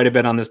about it quite a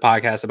bit on this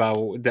podcast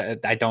about that.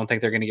 I don't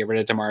think they're going to get rid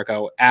of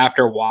DeMarco.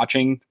 After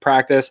watching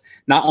practice,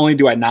 not only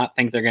do I not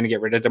think they're going to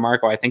get rid of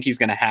DeMarco, I think he's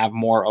going to have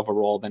more of a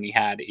role than he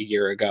had a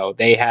year ago.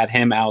 They had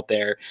him out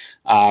there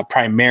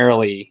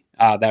primarily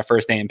that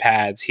first day in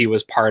pads. He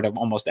was part of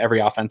almost every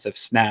offensive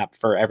snap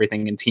for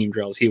everything in team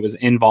drills. He was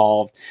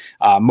involved,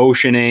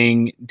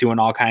 motioning, doing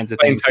all kinds of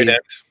things.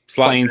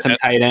 Playing some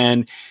tight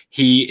end.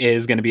 He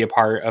is going to be a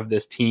part of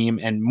this team,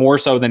 and more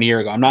so than a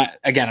year ago. I'm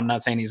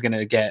not saying he's going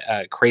to get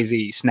a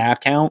crazy snap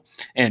count,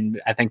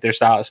 and I think there's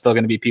still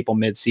going to be people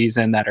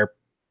mid-season that are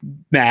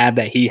mad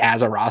that he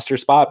has a roster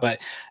spot, but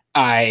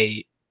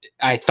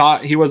I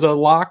thought he was a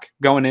lock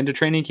going into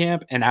training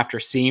camp, and after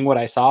seeing what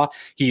I saw,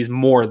 he's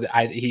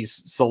he's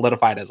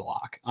solidified as a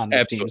lock on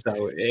this team.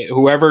 So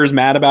whoever's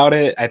mad about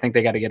it, I think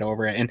they got to get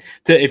over it. And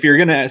if you're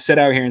going to sit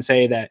out here and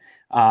say that,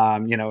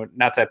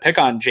 not to pick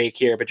on Jake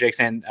here, but Jake's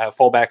saying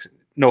fullbacks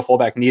no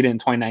fullback needed in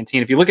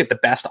 2019. If you look at the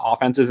best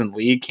offenses in the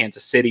league,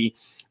 Kansas City,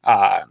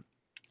 the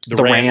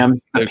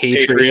Rams, the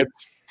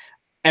Patriots,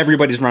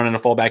 everybody's running a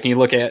fullback. And you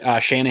look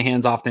at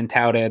Shanahan's often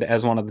touted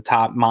as one of the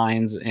top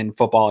minds in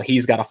football.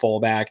 He's got a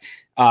fullback.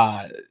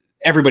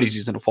 Everybody's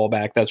using a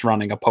fullback that's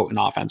running a potent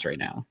offense right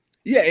now.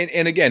 Yeah,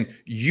 and again,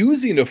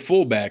 using a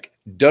fullback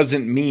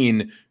doesn't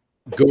mean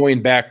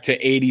going back to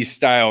 80s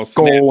style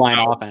goal line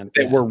offense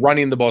that we're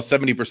running the ball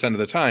 70% of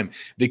the time.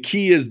 The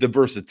key is the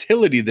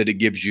versatility that it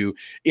gives you,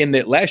 in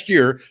that last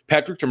year,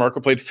 Patrick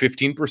DeMarco played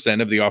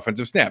 15% of the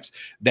offensive snaps.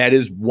 That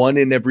is 1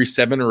 in every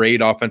 7 or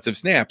 8 offensive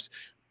snaps.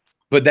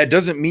 But that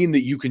doesn't mean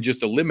that you can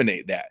just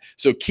eliminate that.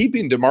 So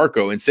keeping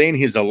DeMarco and saying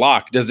he's a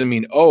lock doesn't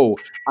mean, oh,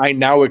 I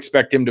now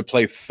expect him to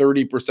play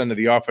 30% of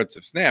the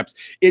offensive snaps.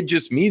 It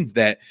just means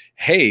that,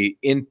 hey,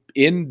 in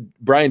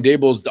Brian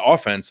Daboll's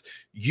offense,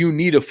 you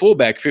need a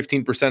fullback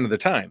 15% of the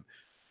time.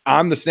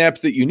 On the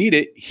snaps that you need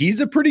it, he's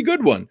a pretty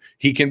good one.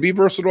 He can be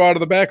versatile out of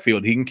the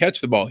backfield. He can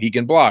catch the ball. He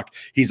can block.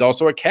 He's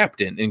also a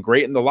captain and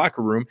great in the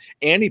locker room,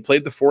 and he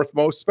played the 4th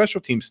most special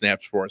team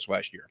snaps for us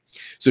last year.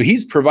 So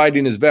he's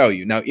providing his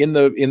value. Now, in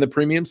the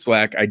premium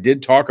Slack, I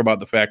did talk about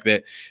the fact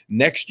that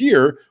next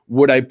year,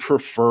 would I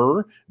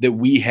prefer that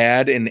we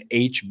had an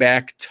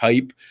H-back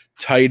type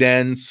tight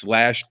end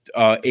 /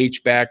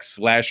 H-back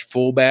 /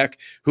 fullback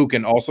who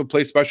can also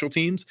play special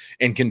teams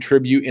and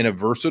contribute in a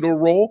versatile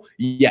role?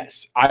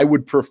 Yes, I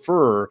would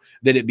prefer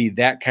that it be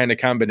that kind of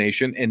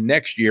combination. And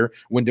next year,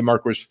 when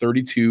DeMarco is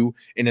 32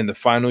 and in the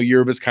final year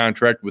of his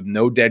contract with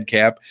no dead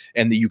cap,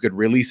 and that you could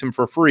release him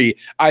for free,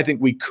 I think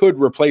we could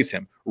replace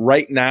him.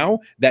 Right now,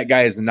 that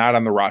guy is not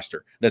on the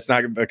roster. That's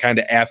not the kind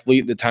of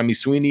athlete that Tommy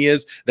Sweeney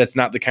is. That's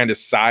not the kind of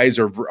size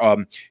or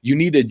you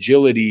need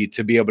agility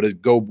to be able to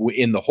go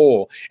in the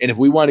hole. And if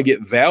we want to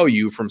get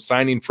value from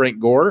signing Frank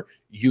Gore,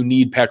 you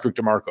need Patrick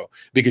DeMarco,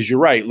 because you're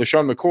right.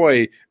 LaShawn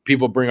McCoy,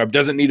 people bring up,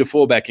 doesn't need a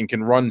fullback and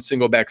can run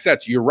single back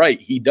sets. You're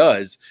right. He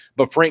does.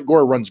 But Frank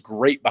Gore runs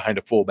great behind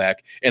a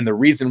fullback. And the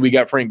reason we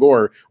got Frank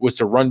Gore was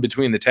to run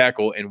between the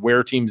tackle and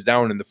wear teams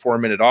down in the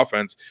 4-minute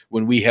offense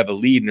when we have a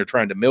lead and are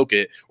trying to milk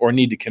it or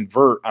need to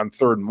convert on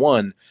 3rd and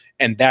 1.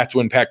 And that's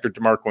when Patrick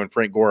DeMarco and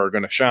Frank Gore are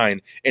going to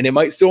shine. And it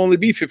might still only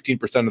be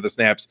 15% of the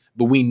snaps,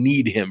 but we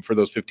need him for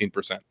those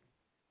 15%.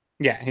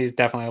 Yeah, he's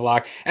definitely a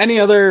lock. Any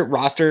other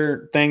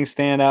roster things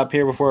stand up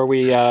here before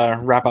we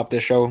wrap up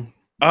this show?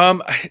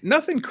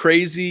 Nothing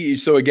crazy.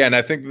 So again,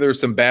 I think there's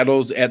some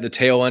battles at the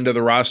tail end of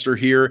the roster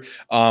here.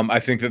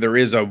 I think that there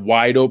is a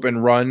wide open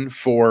run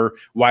for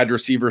wide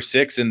receiver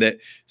 6, and that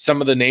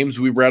some of the names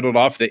we rattled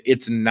off, that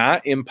it's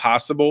not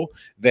impossible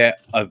that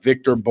a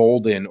Victor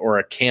Bolden or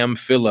a Cam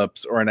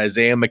Phillips or an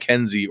Isaiah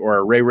McKenzie or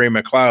a Ray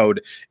McLeod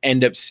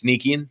end up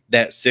sneaking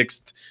that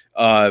 6th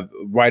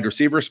wide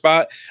receiver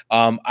spot.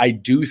 I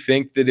do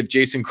think that if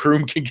Jason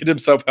Kroom can get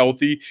himself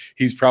healthy,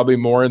 he's probably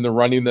more in the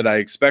running than I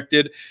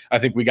expected. I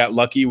think we got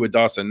lucky with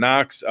Dawson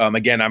Knox.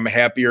 Again, I'm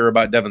happier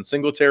about Devin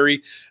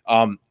Singletary.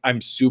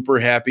 I'm super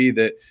happy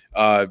that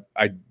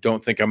I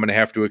don't think I'm going to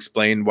have to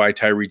explain why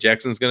Tyree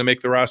Jackson's going to make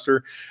the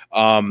roster.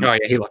 Oh yeah,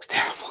 he looks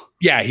terrible.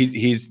 Yeah,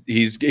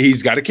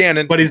 he's got a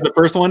cannon, but he's the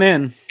first one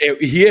in.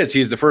 He is.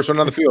 He's the first one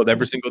on the field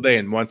every single day,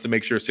 and wants to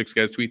make sure 6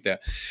 guys tweet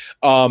that.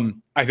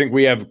 I think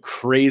we have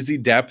crazy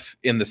depth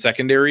in the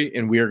secondary,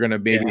 and we are going to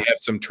maybe have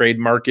some trade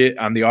market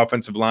on the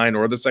offensive line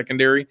or the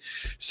secondary.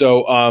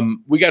 So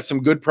we got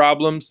some good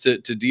problems to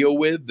deal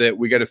with that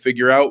we got to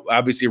figure out.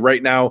 Obviously,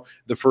 right now,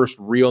 the first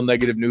real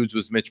negative news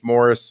was Mitch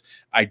Morse.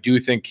 I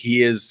do think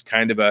he is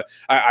kind of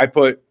I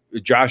put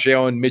Josh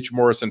Allen, Mitch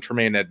Morse, and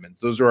Tremaine Edmonds.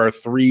 Those are our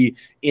 3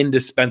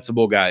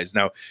 indispensable guys.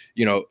 Now,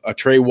 a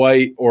Trey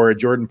White or a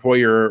Jordan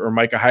Poyer or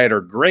Micah Hyde are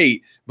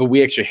great, but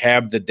we actually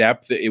have the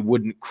depth that it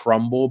wouldn't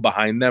crumble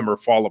behind them or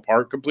fall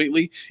apart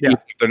completely if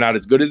they're not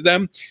as good as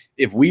them.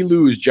 If we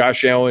lose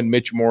Josh Allen,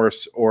 Mitch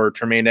Morse, or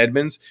Tremaine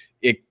Edmonds,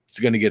 it's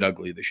going to get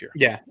ugly this year.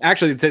 Yeah,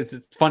 actually,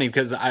 it's funny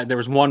because there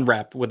was one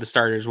rep with the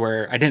starters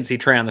where I didn't see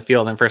Trey on the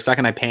field, and for a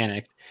second I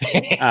panicked,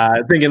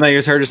 thinking that he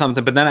was hurt or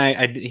something. But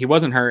then he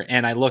wasn't hurt,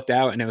 and I looked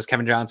out, and it was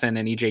Kevin Johnson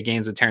and EJ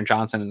Gaines with Taron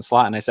Johnson in the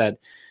slot, and I said,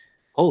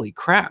 "Holy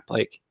crap!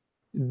 Like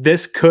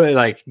this could,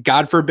 like,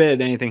 God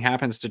forbid anything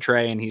happens to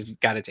Trey, and he's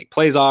got to take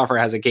plays off or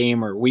has a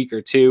game or a week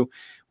or 2."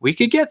 We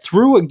could get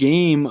through a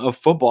game of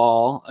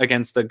football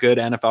against a good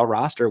NFL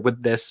roster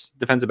with this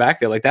defensive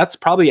backfield. Like that's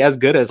probably as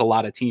good as a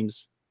lot of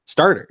teams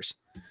starters,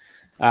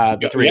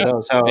 the 3 of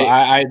those. So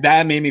I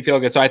that made me feel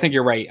good. So I think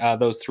you're right.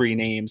 Those 3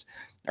 names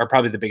are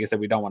probably the biggest that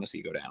we don't want to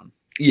see go down.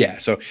 Yeah.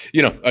 So,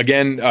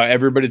 again,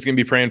 everybody's going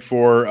to be praying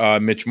for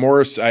Mitch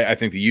Morse. I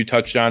think that you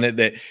touched on it,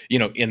 that,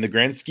 in the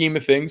grand scheme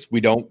of things,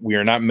 we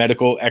are not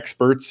medical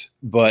experts,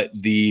 but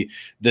the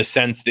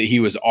sense that he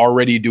was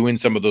already doing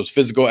some of those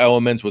physical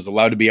elements, was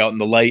allowed to be out in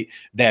the light,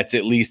 that's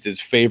at least as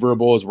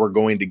favorable as we're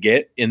going to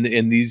get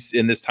in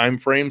this time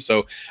frame.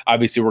 So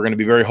obviously we're going to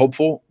be very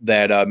hopeful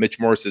that Mitch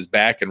Morse is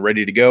back and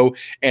ready to go.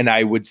 And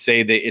I would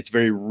say that it's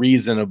very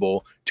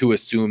reasonable to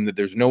assume that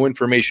there's no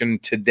information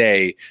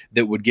today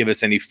that would give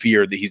us any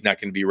fear that he's not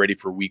going to be ready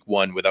for week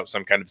 1 without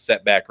some kind of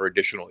setback or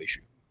additional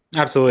issue.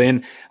 Absolutely.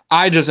 And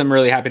I just am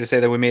really happy to say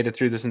that we made it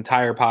through this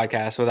entire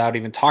podcast without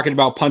even talking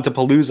about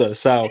Puntapalooza.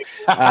 So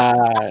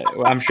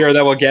I'm sure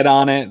that we'll get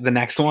on it. The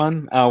next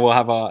one, we'll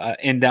have a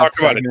in-depth Talk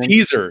about a segment.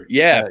 teaser.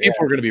 Yeah,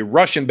 people are going to be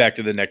rushing back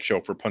to the next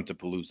show for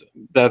Puntapalooza.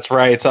 That's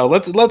right. So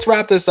let's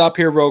wrap this up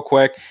here real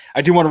quick.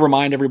 I do want to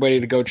remind everybody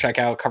to go check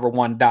out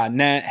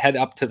cover1.net, head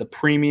up to the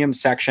premium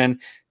section.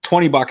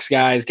 $20,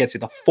 guys, gets you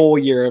the full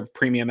year of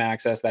premium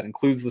access. That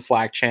includes the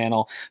Slack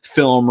channel,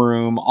 film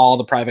room, all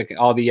the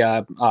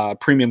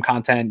premium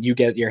content. You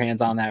get your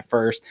hands on that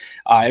first.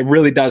 It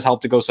really does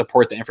help to go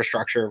support the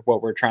infrastructure of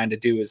what we're trying to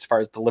do as far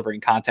as delivering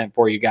content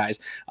for you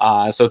guys.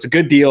 So it's a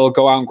good deal.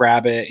 Go out and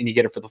grab it, and you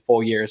get it for the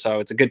full year. So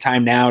it's a good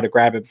time now to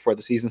grab it before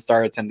the season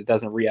starts, and it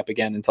doesn't re-up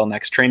again until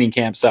next training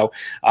camp. So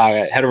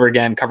head over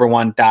again,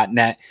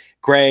 cover1.net.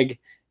 Greg,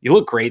 you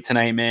look great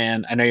tonight,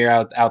 man. I know you're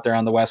out there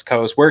on the West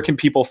Coast. Where can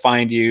people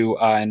find you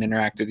and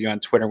interact with you on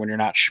Twitter when you're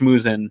not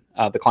schmoozing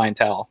the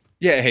clientele?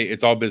 Yeah, hey,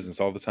 it's all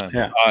business all the time.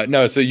 Yeah.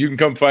 No, so you can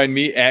come find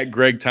me at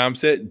Greg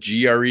Thompsett,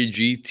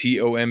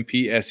 GregTompsett.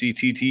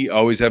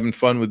 Always having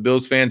fun with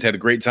Bills fans. Had a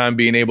great time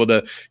being able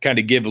to kind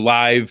of give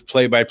live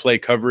play-by-play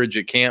coverage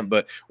at camp,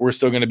 but we're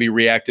still going to be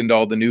reacting to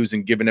all the news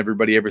and giving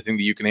everybody everything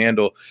that you can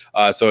handle.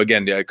 So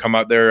again, come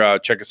out there,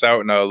 check us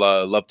out, and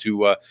I'll love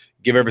to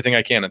give everything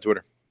I can on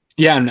Twitter.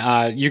 Yeah,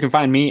 and you can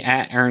find me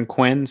at Aaron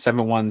Quinn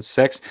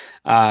 716.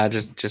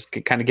 Just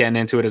kind of getting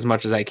into it as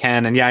much as I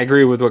can. And yeah, I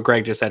agree with what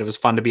Greg just said. It was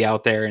fun to be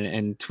out there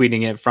and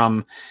tweeting it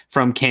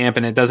from camp,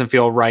 and it doesn't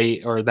feel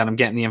right, or that I'm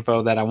getting the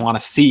info that I want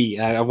to see.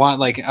 I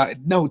want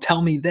no,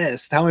 tell me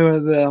this, tell me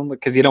what,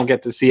 because you don't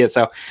get to see it.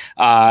 So,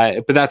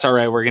 but that's all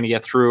right. We're gonna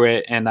get through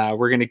it, and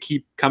we're gonna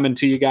keep coming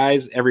to you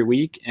guys every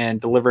week and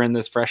delivering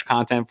this fresh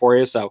content for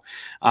you. So,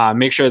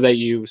 make sure that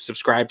you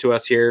subscribe to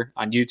us here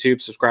on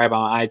YouTube, subscribe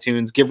on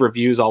iTunes, give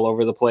reviews all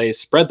over the place,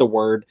 spread the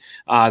word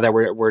that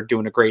we're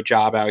doing a great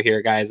job out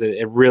here, guys.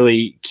 It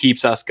really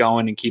keeps us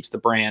going and keeps the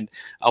brand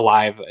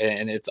alive,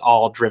 and it's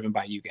all driven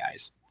by you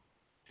guys.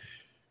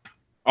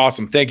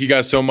 Awesome. Thank you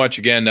guys so much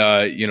again.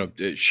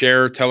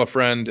 Share, tell a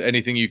friend,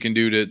 anything you can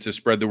do to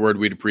spread the word.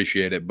 We'd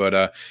appreciate it.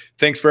 But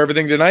thanks for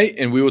everything tonight,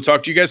 and we will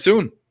talk to you guys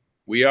soon.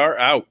 We are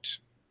out.